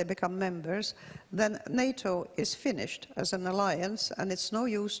once they become members, then NATO is finished as an alliance, and it's no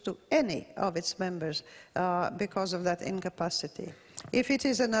use to any of its members because of that incapacity. If it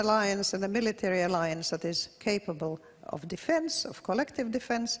is an alliance and a military alliance that is capable of defense, of collective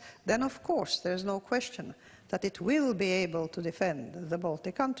defense, then of course there's no question that it will be able to defend the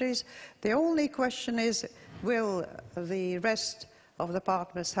Baltic countries. The only question is, will the rest of the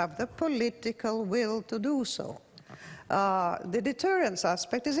partners have the political will to do so? The deterrence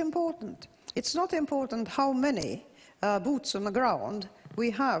aspect is important. It's not important how many boots on the ground we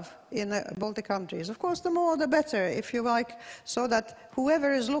have in the Baltic countries. Of course, the more the better, if you like, so that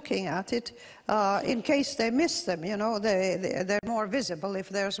whoever is looking at it, in case they miss them, you know, they're more visible if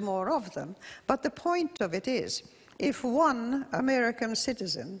there's more of them. But the point of it is, if one American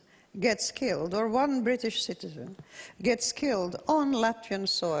citizen gets killed, or one British citizen gets killed on Latvian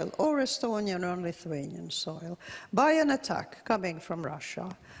soil, or Estonian or Lithuanian soil, by an attack coming from Russia,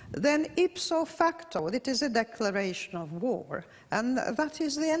 then ipso facto it is a declaration of war. And that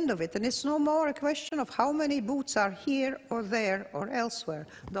is the end of it. And it's no more a question of how many boots are here or there or elsewhere.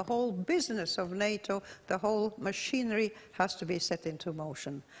 The whole business of NATO, the whole machinery has to be set into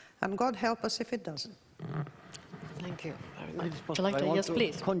motion. And God help us if it doesn't. Thank you very much. Would you like to? Yes,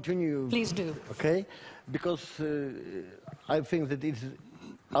 please. Continue. Please do. Okay, because I think that it's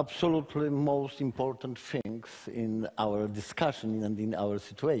absolutely most important things in our discussion and in our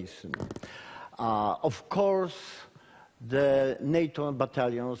situation. Of course, the NATO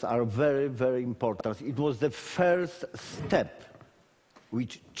battalions are very, very important. It was the first step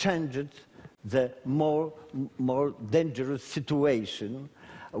which changed the more dangerous situation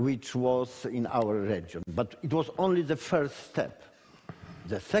which was in our region. But it was only the first step.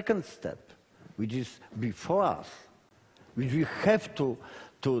 The second step, which is before us, which we have to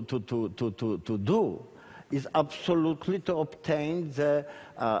do, is absolutely to obtain the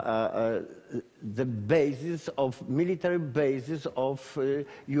basis of military basis of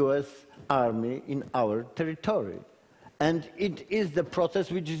U.S. Army in our territory. And it is the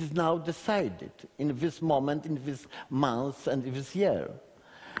process which is now decided in this moment, in this month, and in this year.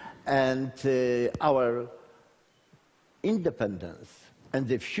 And our independence and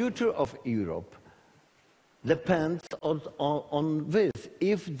the future of Europe depends on this.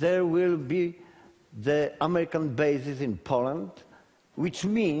 If there will be the American bases in Poland, which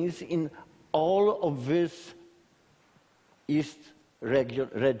means in all of this east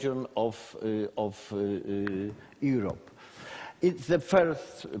region of Europe. It's the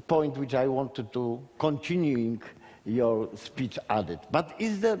first point which I wanted to continuing your speech added. But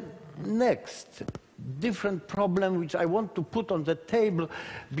is the next different problem which I want to put on the table,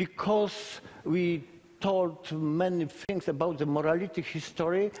 because we told many things about the morality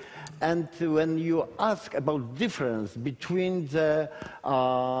history, and when you ask about difference between the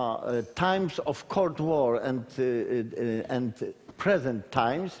times of Cold War and present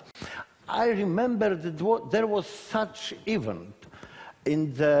times, I remember that there was such event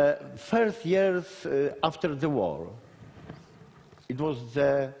in the first years after the war. It was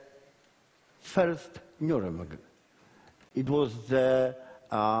the first Nuremberg. It was the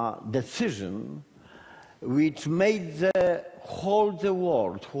decision which made the whole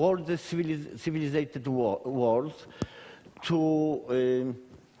the civilized world to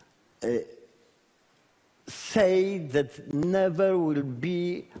say that never will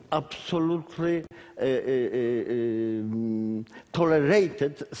be absolutely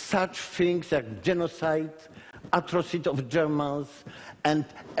tolerated such things like genocide, atrocity of Germans, and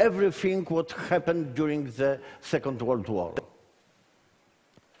everything what happened during the Second World War.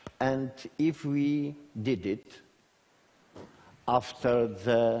 And if we did it after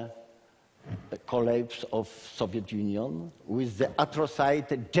the collapse of Soviet Union, with the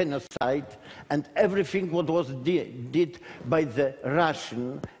atrocity, genocide, and everything what was did by the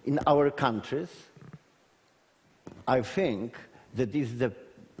Russian in our countries, I think that is the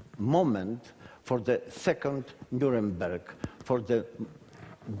moment for the second Nuremberg, for the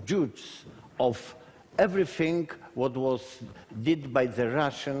judge of everything what was did by the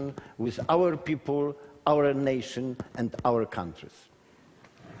Russian with our people, our nation, and our countries.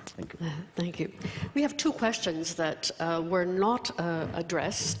 Thank you. Thank you. We have two questions that were not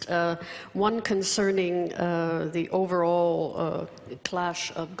addressed. One concerning the overall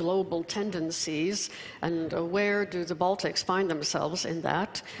clash of global tendencies, and where do the Baltics find themselves in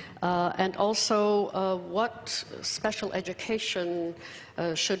that? And also, what special education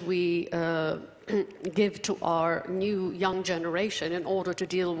should we give to our new young generation in order to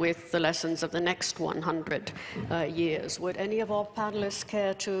deal with the lessons of the next 100 years? Would any of our panelists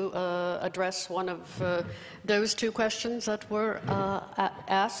care to address one of those two questions that were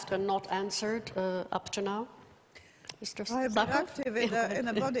asked and not answered up to now? Mr. I've been active in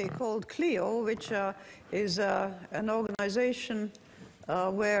a body called CLIO, which is an organization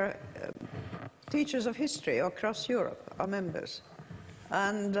where teachers of history across Europe are members.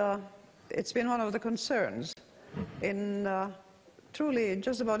 And it's been one of the concerns in truly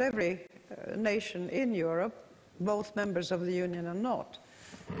just about every nation in Europe, both members of the Union and not,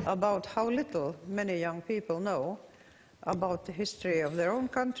 about how little many young people know about the history of their own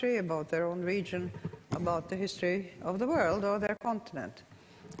country, about their own region, about the history of the world or their continent.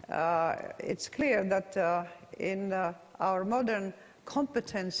 It's clear that in our modern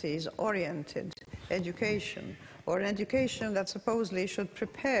competencies-oriented education, or an education that supposedly should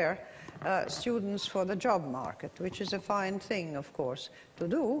prepare students for the job market, which is a fine thing, of course, to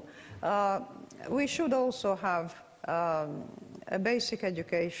do, we should also have a basic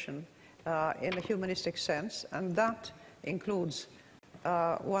education in a humanistic sense, and that includes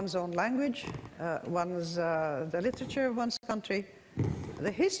one's own language, the literature of one's country,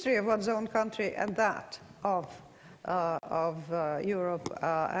 the history of one's own country, and that of Europe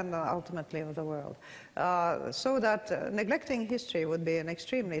and ultimately of the world. So that neglecting history would be an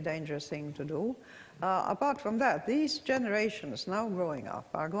extremely dangerous thing to do. Apart from that, these generations now growing up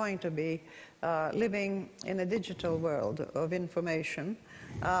are going to be living in a digital world of information,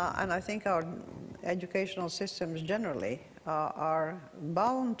 and I think our educational systems generally are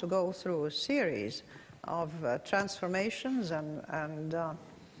bound to go through a series of transformations and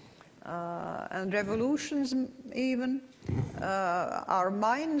revolutions even. Our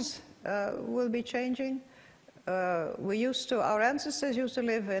minds will be changing. Our ancestors used to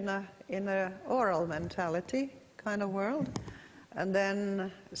live in an oral mentality kind of world. And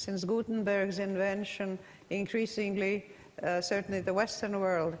then, since Gutenberg's invention, increasingly, certainly the Western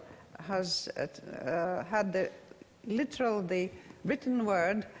world has had the written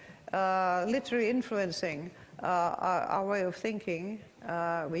word, literally influencing our way of thinking.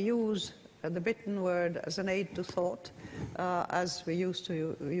 We use the written word as an aid to thought, as we used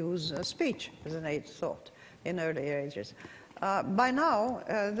to use speech as an aid to thought in earlier ages. By now,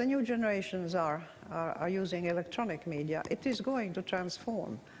 the new generations are using electronic media. It is going to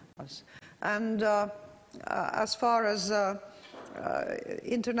transform us. And as far as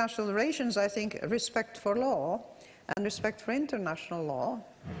international relations, I think respect for law and respect for international law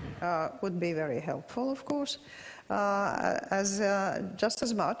would be very helpful, of course, just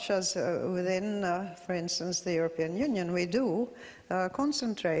as much as within, for instance, the European Union, we do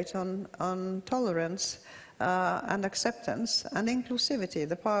concentrate on tolerance and acceptance and inclusivity.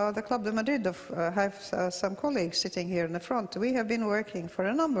 The Club de Madrid have some colleagues sitting here in the front. We have been working for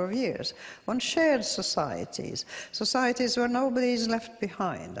a number of years on shared societies, societies where nobody is left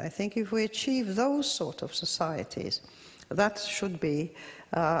behind. I think if we achieve those sort of societies, that should be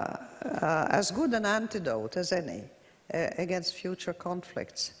as good an antidote as any against future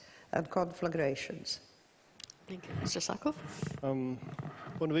conflicts and conflagrations. Thank you. Mr. Sakov?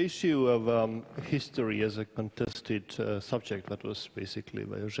 On the issue of history as a contested subject, that was basically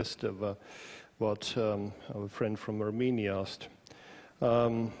the gist of what our friend from Armenia asked.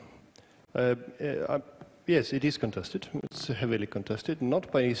 Yes, it is contested. It's heavily contested,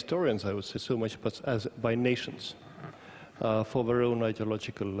 not by historians, I would say, so much, but as by nations for their own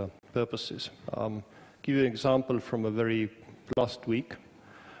ideological purposes. Give you an example from a very last week.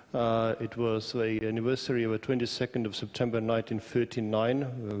 It was the anniversary of the 22nd of September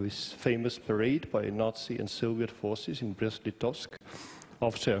 1939, this famous parade by Nazi and Soviet forces in Brest-Litovsk,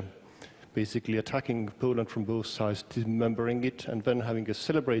 after basically attacking Poland from both sides, dismembering it, and then having a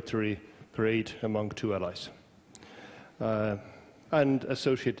celebratory parade among two allies. And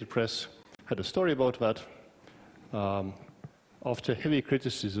Associated Press had a story about that. After heavy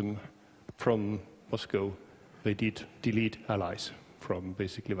criticism from Moscow, they did delete allies from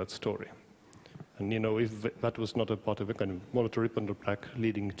basically that story. And you know, if that was not a part of a kind of Molotov-Ribbentrop Pact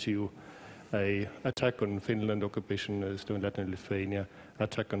leading to an attack on Finland, occupation of Estonia, Latin, Lithuania,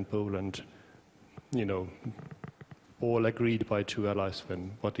 attack on Poland, you know, all agreed by two allies,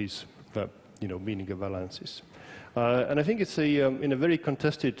 then what is the meaning of alliances? And I think it's in a very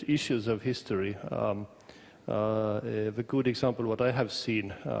contested issues of history. The good example, what I have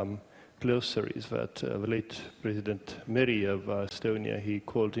seen closer, is that the late President Meri of Estonia, he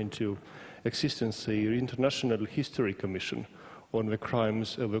called into existence the International History Commission on the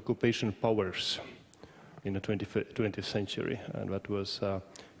crimes of occupation powers in the 20th century, and that was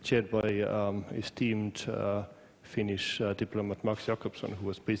chaired by esteemed Finnish diplomat Max Jakobson, who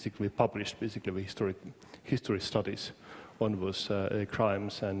was published the history studies on those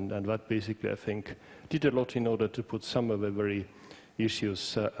crimes, and that basically, I think, did a lot in order to put some of the very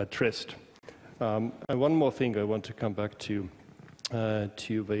issues addressed. And one more thing I want to come back to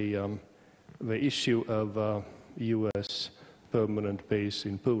the issue of U.S. permanent base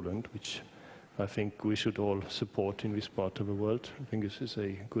in Poland, which I think we should all support in this part of the world. I think this is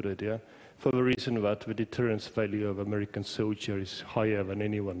a good idea, for the reason that the deterrence value of American soldier is higher than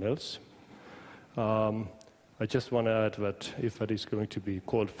anyone else. I just want to add that if that is going to be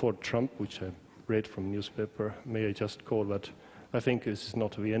called Fort Trump, which I read from newspaper, may I just call that I think this is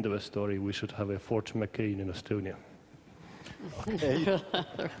not the end of the story. We should have a Fort McCain in Estonia. Okay.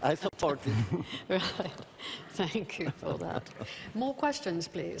 I support it. Right. Thank you for that. More questions,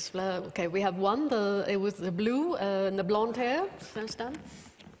 please. Okay, we have one. It was the blue and the blonde hair. Understand?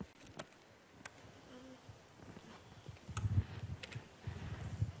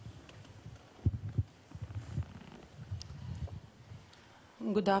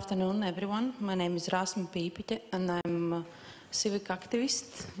 Good afternoon, everyone. My name is Rasmus Pīpite, and I'm a civic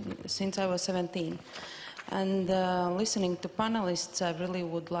activist since I was 17. And listening to panelists, I really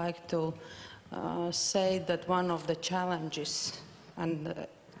would like to say that one of the challenges and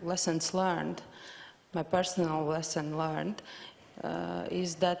lessons learned, my personal lesson learned,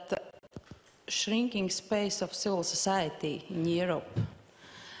 is that shrinking space of civil society in Europe.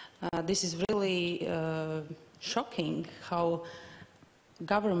 This is really shocking how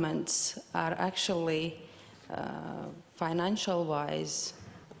governments are actually financial-wise,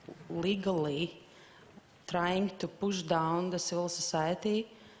 legally, trying to push down the civil society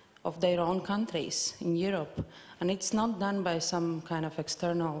of their own countries in Europe. And it's not done by some kind of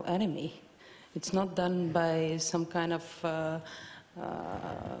external enemy. It's not done by some kind of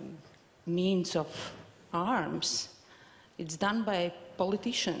means of arms. It's done by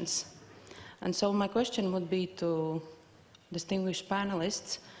politicians. And so my question would be to distinguished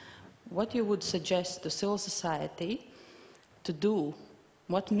panelists, what you would suggest to civil society to do,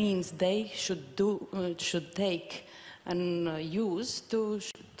 what means they should take and use to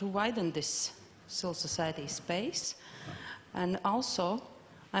widen this civil society space. And also,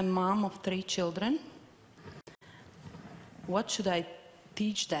 I'm mom of 3 children. What should I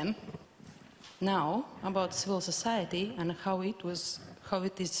teach them now about civil society and how it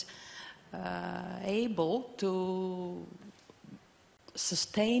is able to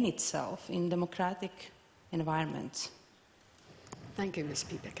sustain itself in democratic environments? Thank you, Ms.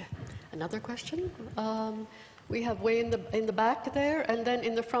 Pīpeke. Another question? We have way in the back there, and then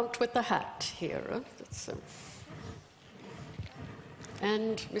in the front with the hat here.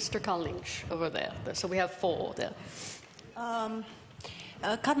 And Mr. Kalniņš over there. So we have 4 there.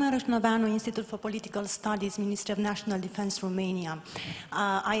 Carmen Rășnoveanu, Institute for Political Studies, Ministry of National Defense, Romania.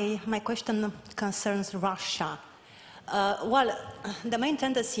 My question concerns Russia. Well, the main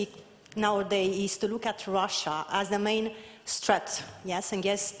tendency nowadays is to look at Russia as the main threat, yes,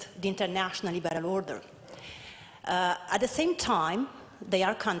 against the international liberal order. At the same time, there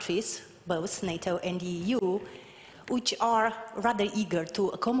are countries, both NATO and the EU, which are rather eager to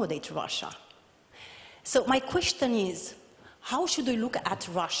accommodate Russia. So my question is, how should we look at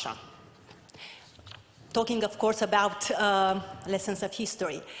Russia? Talking, of course, about lessons of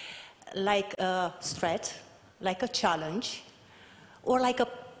history, like a threat, like a challenge, or like a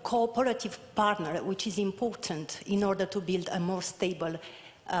cooperative partner, which is important in order to build a more stable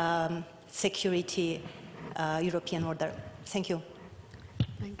security European order. Thank you.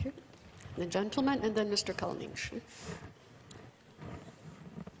 Thank you. The gentleman, and then Mr. Kalniņš.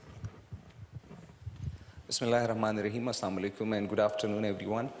 Bismillahirrahmanirrahim. Assalamu alaikum and good afternoon,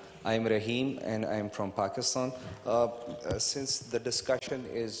 everyone. I am Rahim and I am from Pakistan. Since the discussion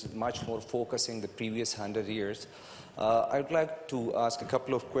is much more focusing the previous 100 years, I would like to ask a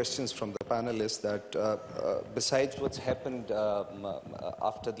couple of questions from the panelists that besides what's happened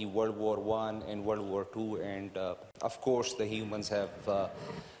after the World War I and World War II, and of course the humans have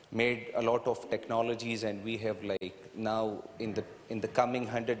made a lot of technologies, and we have like now in the coming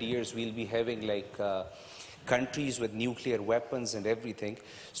 100 years we'll be having like countries with nuclear weapons and everything.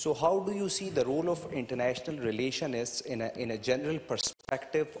 So how do you see the role of international relationists in a general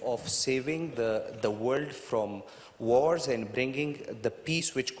perspective of saving the world from wars and bringing the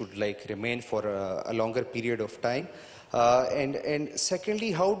peace which could like remain for a longer period of time? And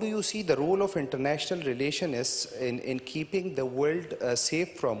secondly, how do you see the role of international relationists in keeping the world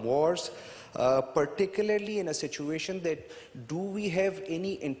safe from wars? Particularly in a situation that do we have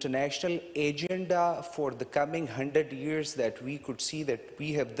any international agenda for the coming 100 years that we could see that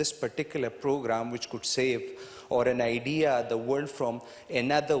we have this particular program which could save, or an idea, the world from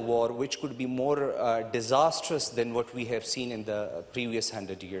another war which could be more disastrous than what we have seen in the previous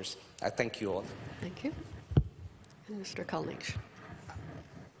 100 years? I thank you all. Thank you. And Mr. Kalniņš.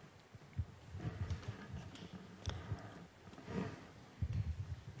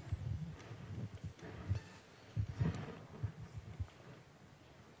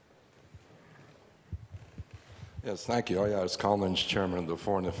 Yes, thank you. Ojārs Kalniņš, Chairman of the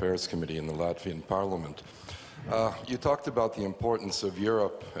Foreign Affairs Committee in the Latvian Parliament. You talked about the importance of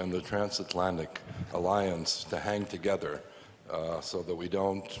Europe and the transatlantic alliance to hang together so that we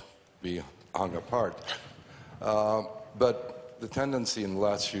don't be hung apart. But the tendency in the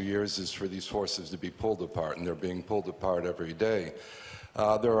last few years is for these forces to be pulled apart, and they're being pulled apart every day.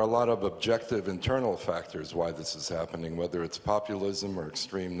 There are a lot of objective internal factors why this is happening, whether it's populism or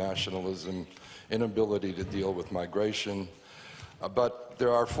extreme nationalism, inability to deal with migration. But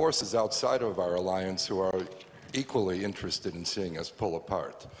there are forces outside of our alliance who are equally interested in seeing us pull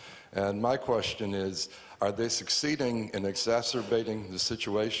apart. And my question is, are they succeeding in exacerbating the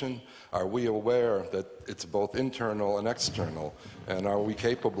situation? Are we aware that it's both internal and external? And are we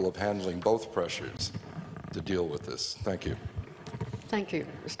capable of handling both pressures to deal with this? Thank you. Thank you,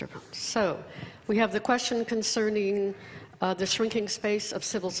 Mr. Brown. So we have the question concerning the shrinking space of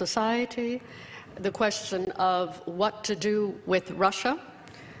civil society, the question of what to do with Russia.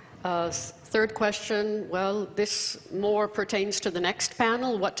 Third question, well, this more pertains to the next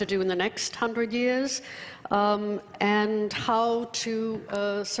panel, what to do in the next 100 years, and how to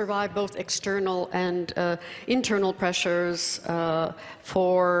survive both external and internal pressures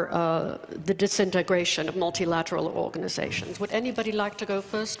for the disintegration of multilateral organizations. Would anybody like to go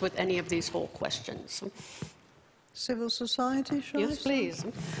first with any of these 4 questions? Civil society, shall I Yes, please.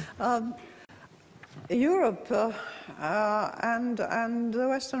 Europe and the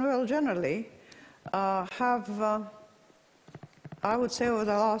Western world generally have, I would say over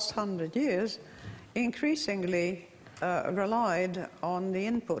the last 100 years, increasingly relied on the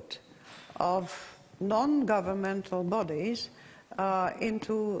input of non-governmental bodies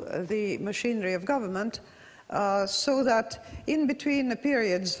into the machinery of government, so that in between the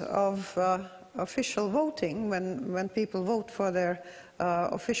periods of official voting, when people vote for their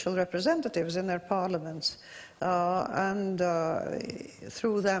official representatives in their parliaments and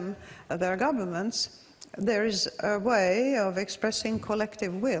through them their governments, there is a way of expressing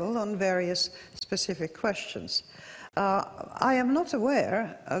collective will on various specific questions. I am not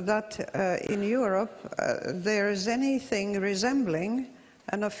aware that in Europe there is anything resembling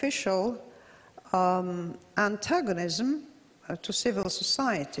an official antagonism to civil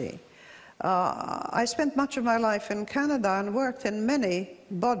society. I spent much of my life in Canada and worked in many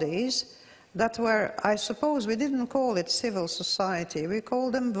bodies that were, I suppose we didn't call it civil society, we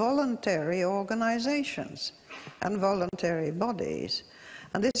called them voluntary organizations and voluntary bodies.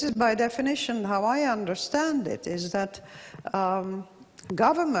 And this is by definition how I understand it, is that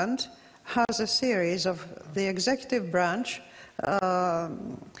government has a series of the executive branch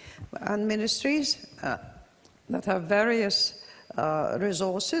and ministries that have various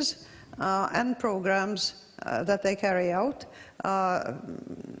resources and programs that they carry out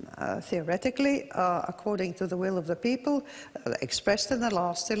theoretically according to the will of the people expressed in the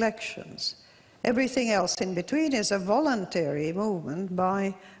last elections. Everything else in between is a voluntary movement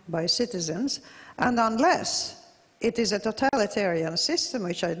by citizens, and unless it is a totalitarian system,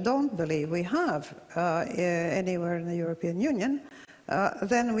 which I don't believe we have anywhere in the European Union,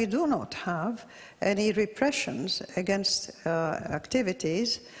 then we do not have any repressions against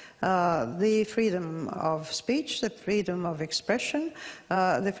activities, the freedom of speech, the freedom of expression,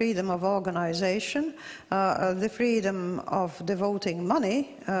 the freedom of organization, the freedom of devoting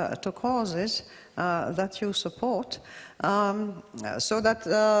money to causes that you support, so that,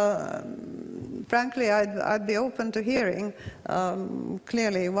 frankly, I'd be open to hearing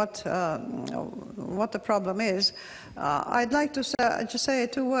clearly what the problem is. I'd like to just say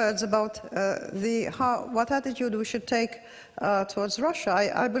 2 words about what attitude we should take towards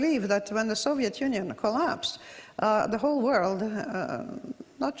Russia. I believe that when the Soviet Union collapsed, the whole world,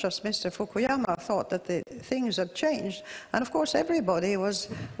 not just Mr. Fukuyama, thought that things had changed. And of course everybody was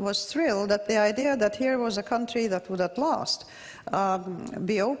thrilled at the idea that here was a country that would at last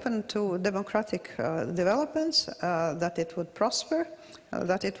be open to democratic developments, that it would prosper,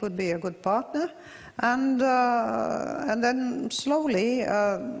 that it would be a good partner. And then slowly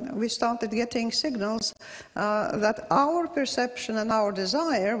we started getting signals that our perception and our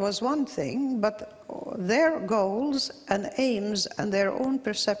desire was one thing, but their goals and aims and their own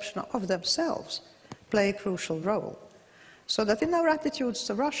perception of themselves play a crucial role. So that in our attitudes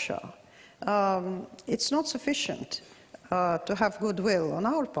to Russia, it's not sufficient to have goodwill on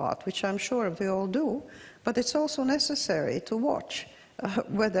our part, which I'm sure we all do, but it's also necessary to watch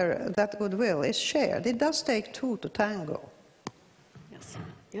whether that goodwill is shared. It does take 2 to tango. Yes.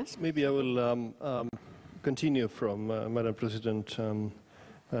 Yes. Maybe I will continue from Madam President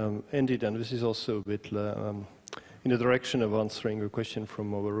ended, and this is also a bit in the direction of answering a question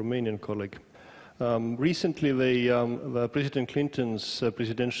from our Romanian colleague. Recently, the President Clinton's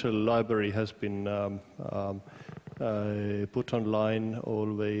presidential library has been put online,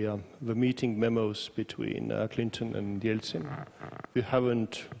 all the meeting memos between Clinton and Yeltsin. We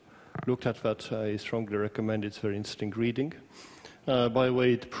haven't looked at that. I strongly recommend it. It's very interesting reading. By the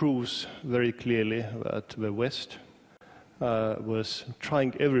way, it proves very clearly that the West was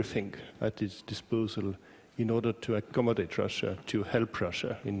trying everything at its disposal in order to accommodate Russia, to help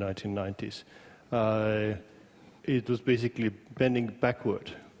Russia in the 1990s. It was basically bending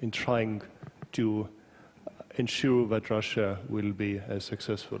backward in trying to ensure that Russia will be a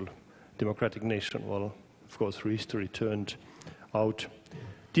successful democratic nation. Well, of course, history turned out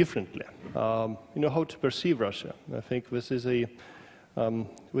differently. You know, how to perceive Russia. I think this is a,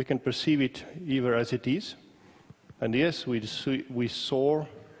 we can perceive it either as it is, and yes, we saw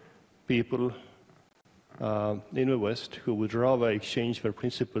people in the West who would rather exchange their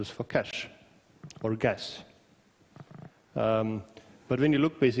principles for cash or gas. But when you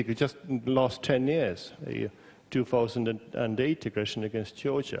look basically just in the last 10 years, 2008 aggression against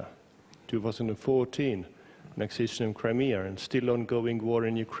Georgia, 2014 annexation of Crimea, and still ongoing war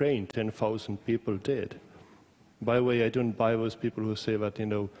in Ukraine, 10,000 people dead. By the way, I don't buy those people who say that, you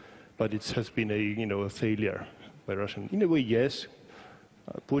know, but it has been a, you know, a failure by Russia. In a way, yes.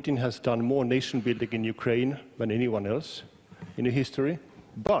 Putin has done more nation building in Ukraine than anyone else in history.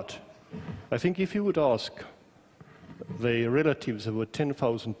 But I think if you would ask the relatives of what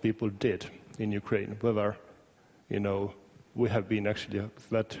 10,000 people did in Ukraine, whether, you know, we have been actually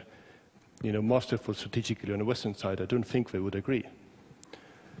that, you know, masterful strategically on the Western side, I don't think they would agree.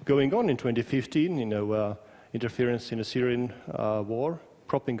 Going on in 2015, you know, interference in the Syrian war,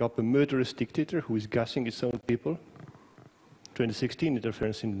 propping up a murderous dictator who is gassing his own people. 2016,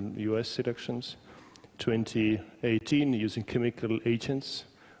 interference in US elections. 2018, using chemical agents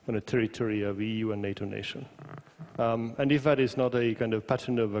on the territory of EU and NATO nation. And if that is not a kind of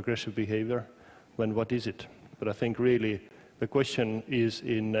pattern of aggressive behavior, then what is it? But I think really the question is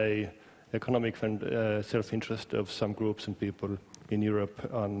in a economic self-interest of some groups and people in Europe,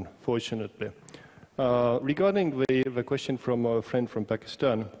 unfortunately. Regarding the question from our friend from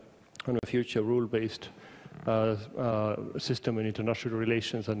Pakistan on a future rule-based system in international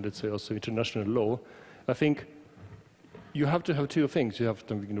relations and let's say also international law, I think you have to have two things. You have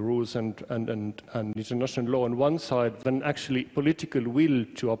to have rules and international law on one side, then actually political will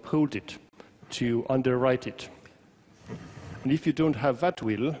to uphold it, to underwrite it. And if you don't have that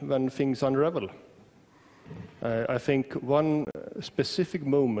will, then things unravel. I think one specific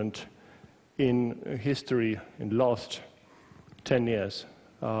moment in history in the last 10 years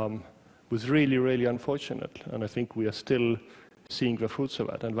was really, really unfortunate. And I think we are still seeing the fruits of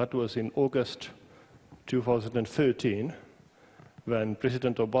that. And that was in August 2013, when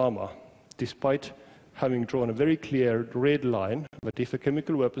President Obama, despite having drawn a very clear red line that if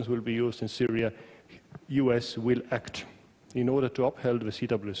chemical weapons will be used in Syria, US will act in order to uphold the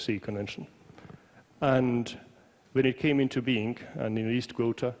CWC Convention. And when it came into being, and in East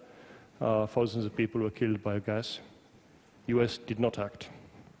Ghouta, thousands of people were killed by gas, US did not act.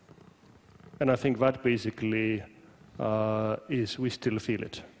 And I think that basically we still feel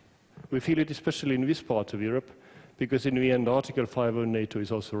it. We feel it especially in this part of Europe, because in the end, Article 5 of NATO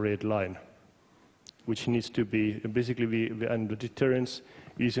is also a red line, which needs to be, basically, and the deterrence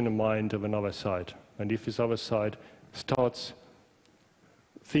is in the mind of another side. And if this other side starts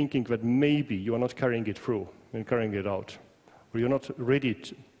thinking that maybe you are not carrying it through and carrying it out, or you're not ready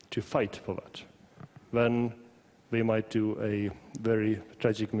to fight for that, then they might do a very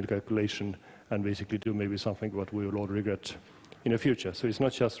tragic miscalculation and basically do maybe something what we will all regret in the future. So it's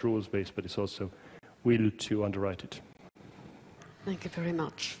not just rules-based, but it's also will to underwrite it. Thank you very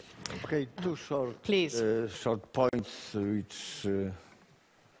much. Okay, two short points which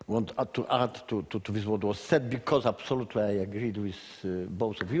want to add to this what was said, because absolutely I agreed with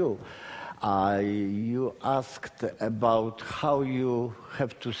both of you. You asked about how you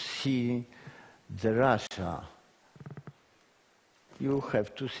have to see the Russia. You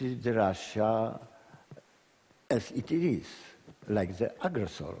have to see the Russia as it is, like the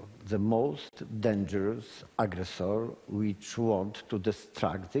aggressor, the most dangerous aggressor which want to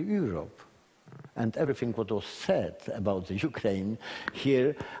destruct Europe. And everything what was said about the Ukraine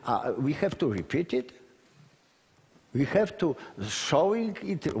here, we have to repeat it. We have to showing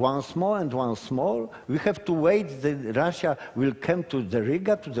it once more and once more. We have to wait that Russia will come to the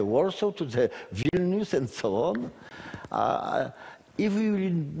Riga, to the Warsaw, to the Vilnius and so on. If we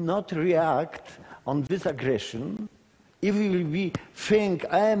will not react on this aggression, if we will think,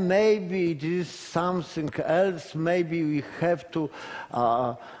 maybe it is something else, maybe we have to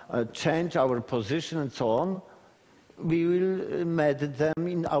change our position and so on, we will meet them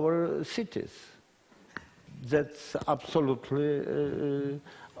in our cities. That's absolutely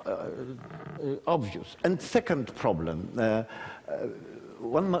obvious. And second problem,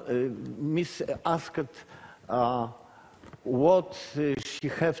 Miss asked what she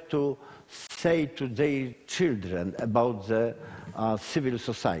have to say to their children about the civil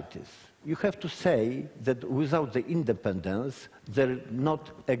societies. You have to say that without the independence, there not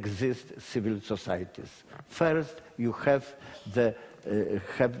exist civil societies. First, you have the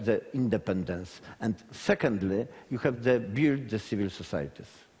independence, and secondly, you have to build the civil societies.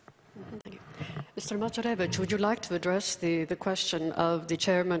 Thank you. Mr. Macierewicz, would you like to address the question of the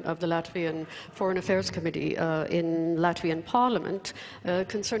chairman of the Latvian Foreign Affairs Committee in Latvian Parliament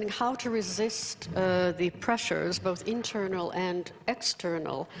concerning how to resist the pressures, both internal and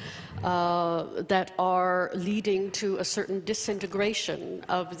external, that are leading to a certain disintegration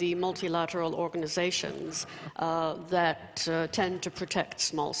of the multilateral organizations that tend to protect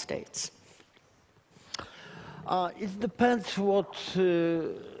small states? It depends what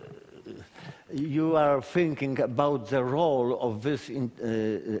you are thinking about the role of this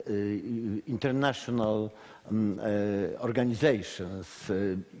international organizations,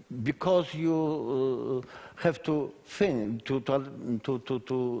 because you have to think to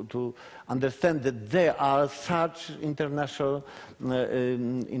understand that there are such international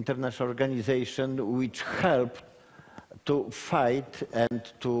organizations which help to fight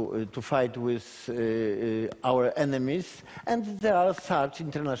and to fight with our enemies, and there are such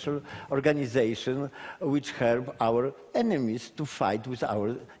international organizations which help our enemies to fight with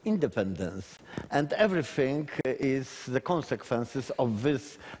our independence. And everything is the consequences of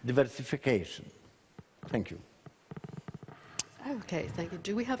this diversification. Thank you. Okay, thank you.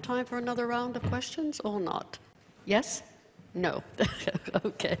 Do we have time for another round of questions or not? Yes? No.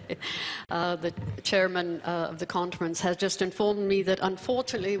 Okay. The chairman of the conference has just informed me that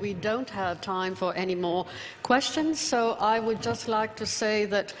unfortunately we don't have time for any more questions, so I would just like to say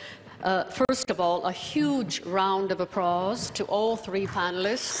that first of all, a huge round of applause to all three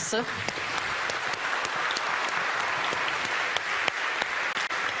panelists.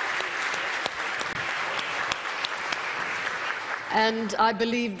 And I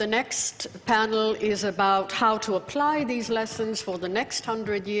believe the next panel is about how to apply these lessons for the next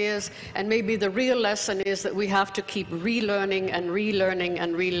 100 years. And maybe the real lesson is that we have to keep relearning and relearning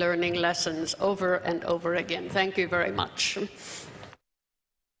and relearning lessons over and over again. Thank you very much.